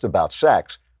just about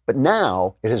sex. But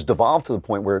now it has devolved to the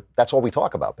point where that's all we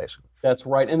talk about, basically. That's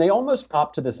right. And they almost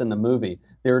cop to this in the movie.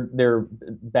 They're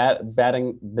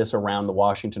batting this around the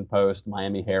Washington Post,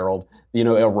 Miami Herald.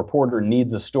 A reporter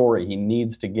needs a story. He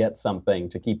needs to get something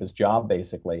to keep his job,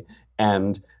 basically.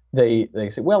 And they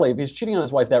say, well, if he's cheating on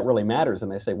his wife, that really matters.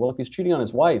 And they say, well, if he's cheating on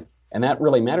his wife and that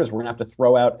really matters, we're going to have to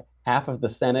throw out half of the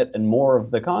Senate and more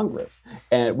of the Congress.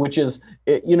 And which is,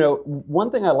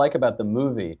 one thing I like about the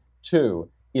movie, too,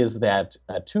 is that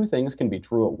two things can be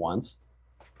true at once.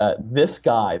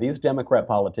 These Democrat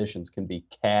politicians can be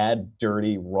cad,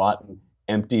 dirty, rotten,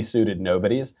 empty-suited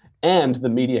nobodies, and the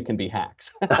media can be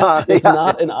hacks. It's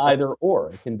not an either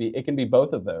or. It can be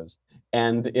both of those.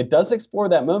 And it does explore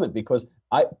that moment because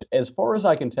as far as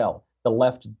I can tell, the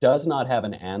left does not have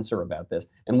an answer about this.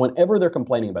 And whenever they're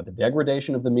complaining about the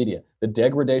degradation of the media, the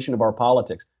degradation of our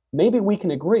politics, maybe we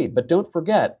can agree, but don't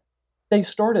forget, they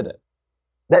started it.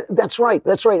 That's right.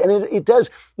 And it does,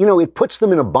 it puts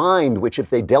them in a bind, which if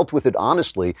they dealt with it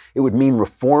honestly, it would mean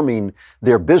reforming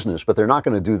their business. But they're not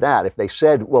going to do that. If they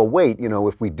said, well, wait,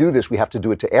 if we do this, we have to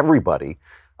do it to everybody.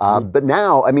 But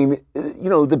now,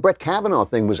 the Brett Kavanaugh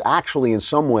thing was actually in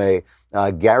some way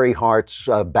Gary Hart's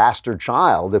bastard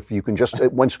child. If you can just,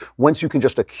 once you can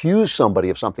just accuse somebody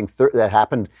of something that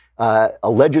happened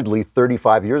allegedly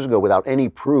 35 years ago without any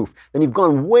proof, then you've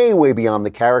gone way, way beyond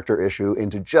the character issue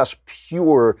into just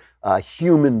pure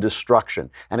human destruction.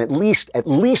 And at least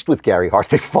with Gary Hart,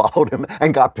 they followed him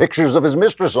and got pictures of his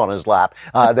mistress on his lap.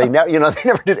 They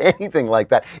never did anything like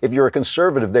that. If you're a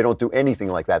conservative, they don't do anything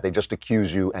like that. They just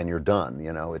accuse you and you're done.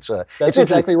 That's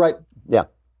exactly right. Yeah.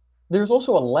 There's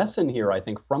also a lesson here, I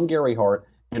think, from Gary Hart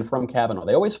and from Kavanaugh.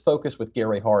 They always focus with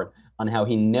Gary Hart on how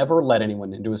he never let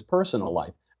anyone into his personal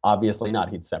life. Obviously not.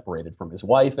 He'd separated from his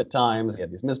wife at times. He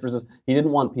had these mistresses. He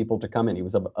didn't want people to come in. He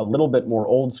was a little bit more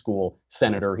old school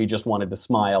senator. He just wanted to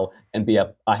smile and be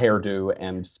a hairdo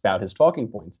and spout his talking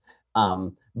points.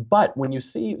 But when you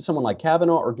see someone like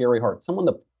Kavanaugh or Gary Hart, someone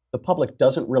the public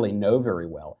doesn't really know very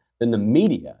well, then the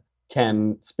media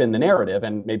can spin the narrative,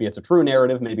 and maybe it's a true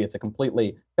narrative, maybe it's a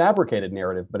completely fabricated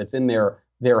narrative, but it's in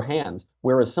their hands.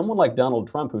 Whereas someone like Donald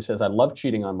Trump, who says, I love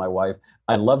cheating on my wife,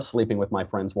 I love sleeping with my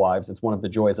friends' wives, it's one of the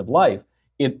joys of life,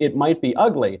 it might be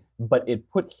ugly, but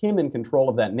it put him in control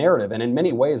of that narrative. And in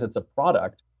many ways, it's a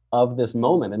product of this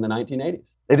moment in the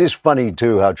 1980s. It is funny,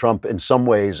 too, how Trump, in some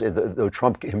ways, though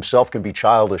Trump himself can be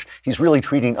childish, he's really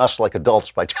treating us like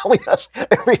adults by telling us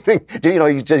everything. You know,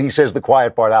 he says the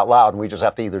quiet part out loud, and we just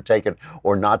have to either take it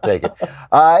or not take it.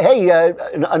 Hey,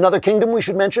 another kingdom we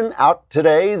should mention out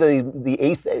today, the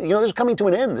 8th. You know, this is coming to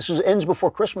an end. This ends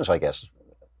before Christmas, I guess.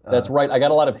 That's right. I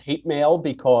got a lot of hate mail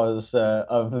because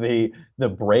of the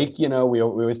break. You know, we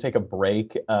always take a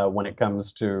break when it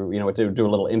comes to, you know, to do a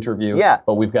little interview. Yeah.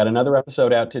 But we've got another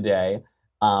episode out today.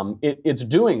 It's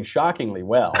doing shockingly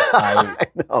well. I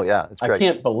know. Yeah, it's great. I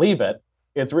can't believe it.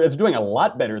 It's doing a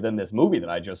lot better than this movie that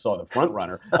I just saw, The Front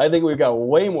Runner. I think we've got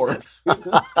way more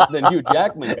views than Hugh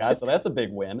Jackman got, so that's a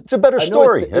big win. It's a better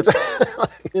story.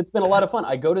 It's been a lot of fun.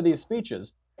 I go to these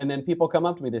speeches, and then people come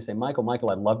up to me. They say, Michael,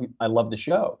 I love you. I love the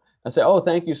show. I say, oh,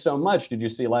 thank you so much. Did you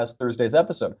see last Thursday's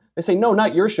episode? They say, no,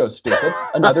 not your show, stupid.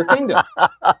 Another Kingdom.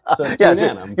 So yes,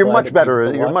 you're much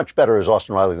better. You're much better as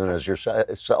Austin Riley than as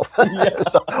yourself.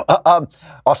 Yes.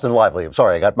 Austin Lively. I'm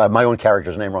sorry, I got my own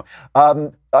character's name wrong.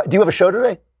 Do you have a show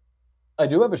today? I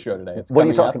do have a show today. What are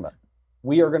you talking about?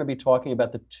 We are going to be talking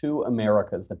about the two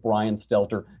Americas that Brian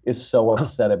Stelter is so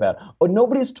upset about. Oh,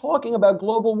 nobody's talking about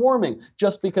global warming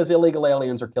just because illegal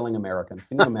aliens are killing Americans.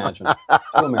 Can you imagine?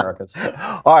 Two Americas.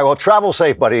 All right. Well, travel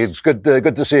safe, buddy. It's good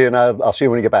to see you, and I'll see you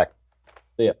when you get back.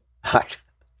 See ya. All right.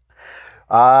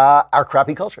 Our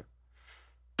crappy culture.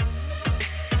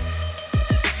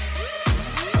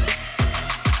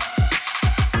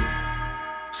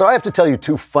 So I have to tell you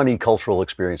two funny cultural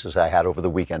experiences I had over the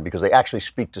weekend because they actually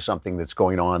speak to something that's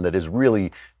going on that is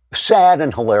really sad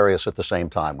and hilarious at the same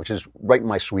time, which is right in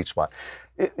my sweet spot.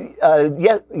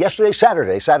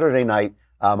 Saturday night,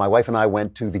 my wife and I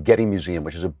went to the Getty Museum,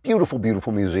 which is a beautiful,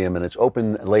 beautiful museum, and it's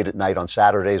open late at night on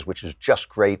Saturdays, which is just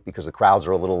great because the crowds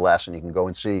are a little less and you can go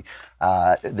and see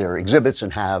their exhibits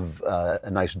and have a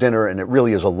nice dinner, and it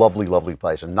really is a lovely, lovely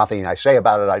place. And nothing I say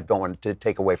about it, I don't want to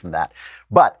take away from that.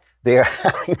 But they're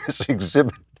having this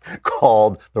exhibit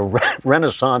called the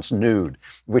Renaissance Nude,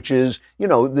 which is, you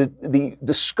know, the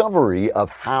discovery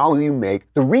of how you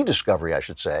make, the rediscovery, I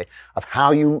should say, of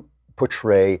how you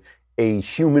portray a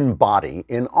human body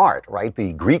in art, right?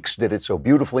 The Greeks did it so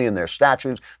beautifully in their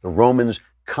statues. The Romans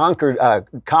copied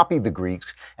the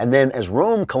Greeks. And then as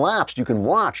Rome collapsed, you can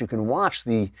watch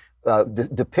the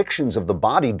depictions of the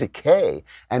body decay,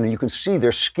 and you can see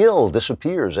their skill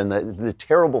disappears. And the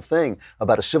terrible thing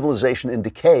about a civilization in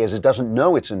decay is it doesn't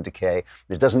know it's in decay.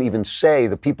 It doesn't even say.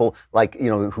 The people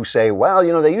who say, well,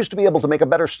 they used to be able to make a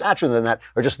better statue than that,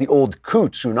 are just the old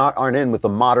coots who aren't in with the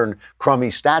modern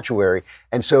crummy statuary.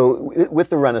 And so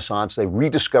with the Renaissance, they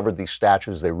rediscovered these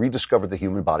statues, they rediscovered the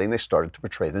human body, and they started to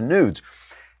portray the nudes.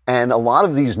 And a lot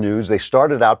of these nudes, they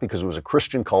started out because it was a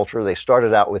Christian culture. They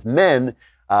started out with men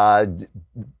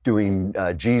doing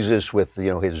Jesus with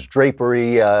his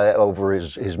drapery over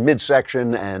his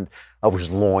midsection and over his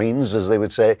loins, as they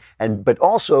would say. But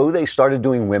also they started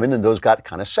doing women, and those got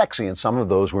kind of sexy. And some of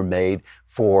those were made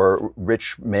for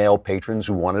rich male patrons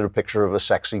who wanted a picture of a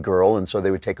sexy girl. And so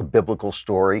they would take a biblical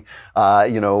story,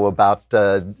 about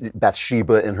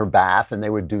Bathsheba in her bath, and they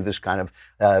would do this kind of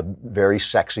very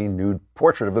sexy nude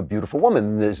portrait of a beautiful woman.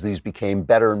 And as these became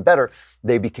better and better,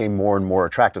 they became more and more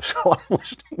attractive. So I'm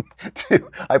listening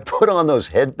I put on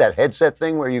that headset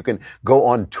thing where you can go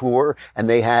on tour, and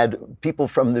they had people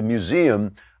from the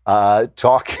museum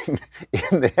talking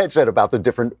in the headset about the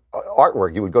different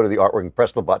artwork. You would go to the artwork and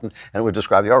press the button, and it would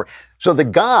describe the artwork. So the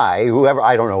guy, whoever,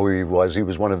 I don't know who he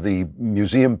was one of the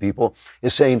museum people,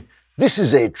 is saying, "This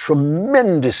is a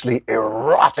tremendously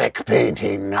erotic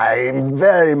painting. I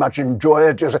very much enjoy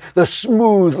it. Just the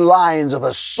smooth lines of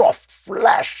her soft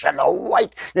flesh and the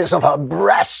whiteness of her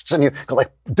breasts." And you go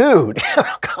like, dude,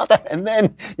 and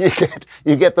then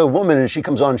you get the woman, and she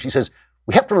comes on and she says,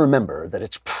 "We have to remember that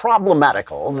it's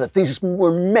problematical, that these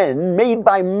were men, made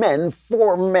by men,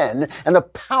 for men, and the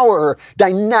power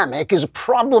dynamic is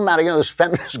problematic." This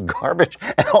feminist garbage.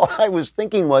 And all I was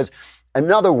thinking was,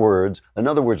 in other words,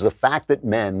 the fact that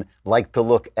men like to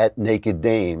look at naked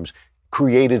dames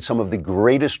created some of the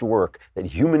greatest work that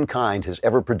humankind has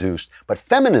ever produced, but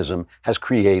feminism has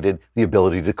created the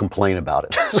ability to complain about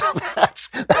it. So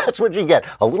that's what you get.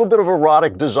 A little bit of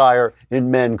erotic desire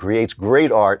in men creates great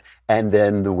art, and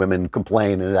then the women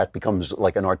complain, and that becomes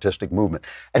like an artistic movement.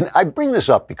 And I bring this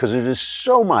up because it is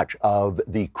so much of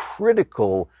the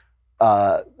critical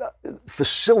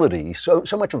facility, so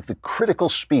much of the critical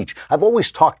speech. I've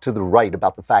always talked to the right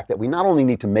about the fact that we not only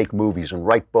need to make movies and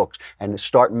write books and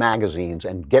start magazines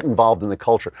and get involved in the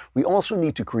culture, we also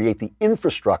need to create the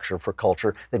infrastructure for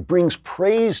culture that brings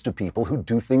praise to people who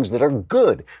do things that are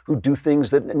good, who do things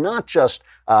that not just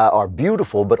are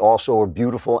beautiful, but also are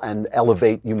beautiful and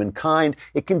elevate humankind.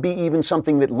 It can be even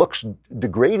something that looks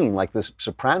degrading, like The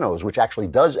Sopranos, which actually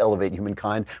does elevate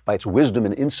humankind by its wisdom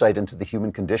and insight into the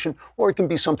human condition, or it can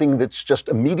be something that's just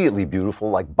immediately beautiful,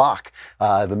 like Bach,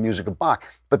 the music of Bach.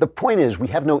 But the point is, we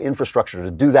have no infrastructure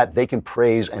to do that. They can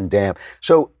praise and damn.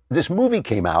 So this movie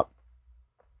came out.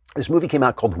 This movie came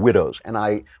out called Widows, and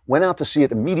I went out to see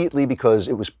it immediately because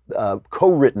it was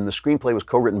co-written. The screenplay was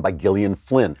co-written by Gillian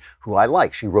Flynn, who I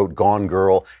like. She wrote Gone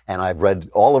Girl, and I've read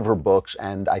all of her books,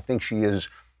 and I think she is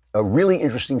a really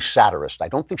interesting satirist. I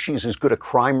don't think she's as good a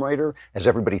crime writer as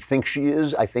everybody thinks she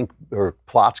is. I think her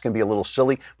plots can be a little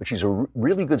silly, but she's a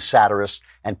really good satirist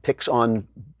and picks on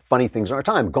funny things in our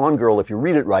time. Gone Girl, if you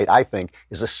read it right, I think,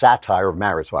 is a satire of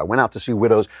marriage. So I went out to see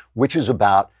Widows, which is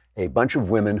about a bunch of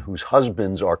women whose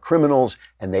husbands are criminals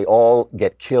and they all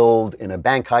get killed in a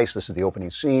bank heist. This is the opening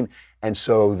scene. And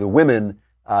so the women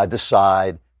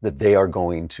decide that they are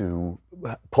going to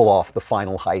pull off the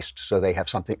final heist so they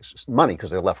have money,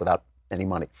 because they're left without any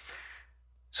money.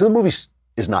 So the movie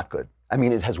is not good. I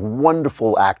mean, it has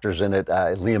wonderful actors in it.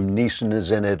 Liam Neeson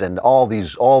is in it, and all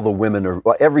the women,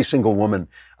 every single woman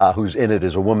who's in it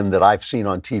is a woman that I've seen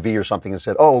on TV or something and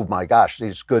said, oh my gosh,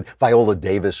 she's good. Viola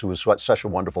Davis, who was such a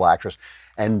wonderful actress.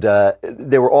 And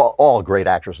they were all great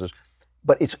actresses.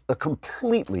 But it's a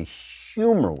completely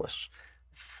humorless,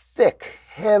 thick,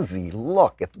 heavy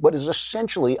look at what is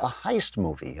essentially a heist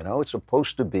movie. You know, it's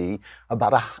supposed to be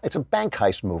about it's a bank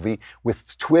heist movie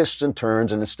with twists and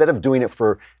turns. And instead of doing it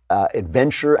for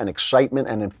adventure and excitement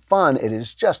and in fun, it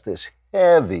is just this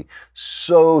heavy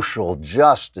social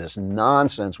justice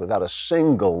nonsense without a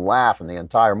single laugh in the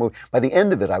entire movie. By the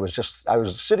end of it, I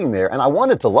was sitting there, and I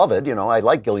wanted to love it. You know, I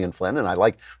like Gillian Flynn and I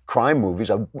like crime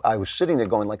movies. I was sitting there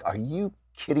going like, are you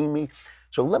kidding me?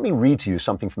 So let me read to you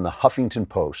something from the Huffington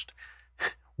Post.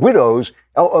 Widows,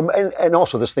 and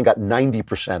also this thing got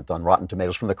 90% on Rotten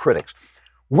Tomatoes from the critics.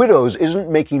 Widows isn't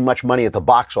making much money at the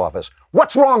box office.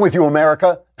 What's wrong with you,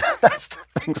 America? That's the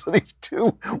thing. So these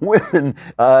two women,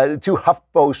 two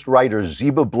HuffPost writers,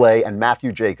 Zeba Blay and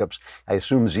Matthew Jacobs, I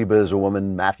assume Zeba is a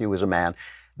woman, Matthew is a man,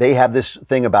 they have this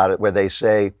thing about it where they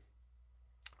say,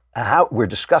 we're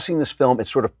discussing this film. It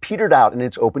sort of petered out in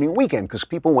its opening weekend because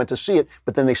people went to see it,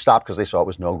 but then they stopped because they saw it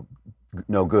was no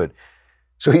good.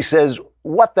 So he says,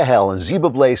 what the hell? And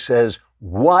Zeba Blay says,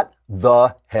 what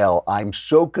the hell? I'm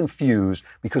so confused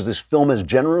because this film has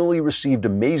generally received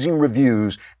amazing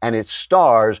reviews and it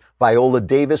stars Viola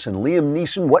Davis and Liam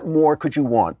Neeson. What more could you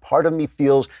want? Part of me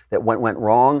feels that what went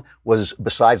wrong was,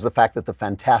 besides the fact that the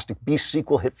Fantastic Beasts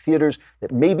sequel hit theaters,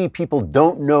 that maybe people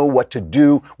don't know what to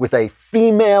do with a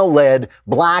female-led,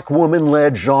 black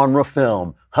woman-led genre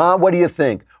film. Huh? What do you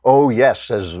think? Oh, yes,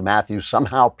 says Matthew.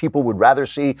 Somehow people would rather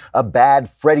see a bad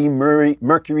Freddie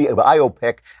Mercury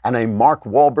biopic and a Mark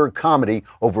Wahlberg comedy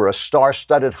over a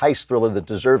star-studded heist thriller that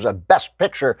deserves a Best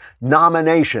Picture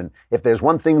nomination. If there's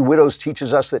one thing Widows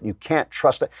teaches us, that you can't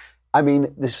trust it. I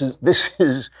mean, this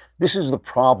is the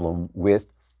problem with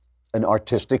an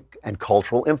artistic and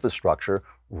cultural infrastructure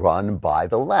run by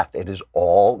the left. It is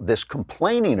all this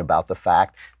complaining about the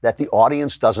fact that the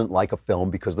audience doesn't like a film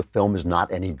because the film is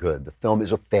not any good. The film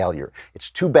is a failure. It's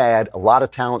too bad. A lot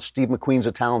of talent. Steve McQueen's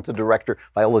a talented director.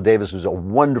 Viola Davis is a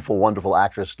wonderful, wonderful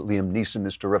actress. Liam Neeson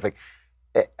is terrific.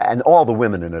 And all the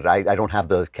women in it, I don't have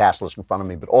the cast list in front of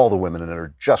me, but all the women in it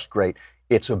are just great.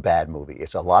 It's a bad movie.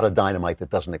 It's a lot of dynamite that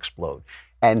doesn't explode.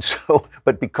 And so,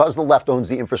 but because the left owns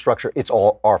the infrastructure, it's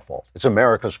all our fault. It's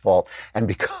America's fault. And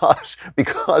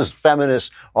because feminists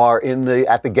are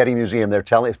at the Getty Museum, they're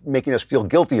making us feel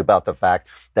guilty about the fact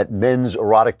that men's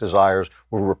erotic desires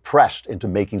were repressed into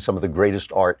making some of the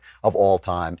greatest art of all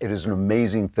time. It is an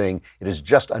amazing thing. It is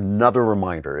just another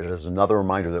reminder. It is another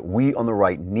reminder that we on the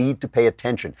right need to pay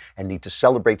attention and need to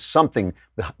celebrate something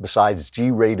besides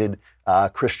G-rated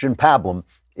Christian pablum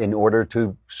in order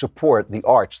to support the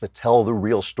arts that tell the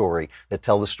real story, that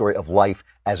tell the story of life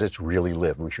as it's really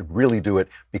lived. We should really do it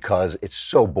because it's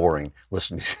so boring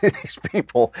listening to these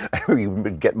people. We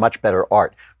would get much better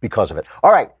art because of it.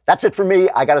 All right, that's it for me.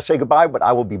 I got to say goodbye, but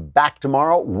I will be back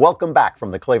tomorrow. Welcome back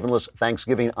from the Klavanless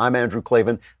Thanksgiving. I'm Andrew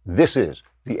Klavan. This is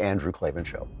The Andrew Klavan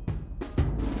Show.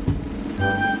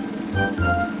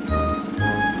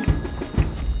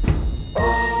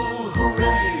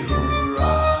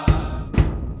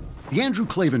 The Andrew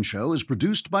Klavan Show is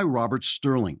produced by Robert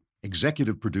Sterling.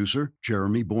 Executive producer,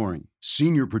 Jeremy Boring.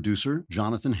 Senior producer,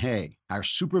 Jonathan Hay. Our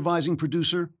supervising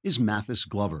producer is Mathis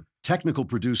Glover. Technical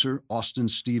producer, Austin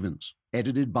Stevens.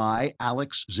 Edited by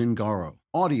Alex Zingaro.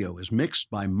 Audio is mixed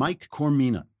by Mike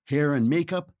Cormina. Hair and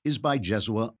makeup is by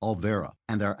Jesua Olvera,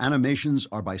 and our animations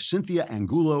are by Cynthia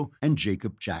Angulo and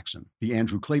Jacob Jackson. The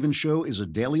Andrew Klavan Show is a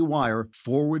Daily Wire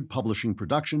Forward Publishing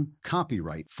production,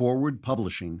 copyright Forward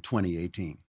Publishing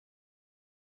 2018.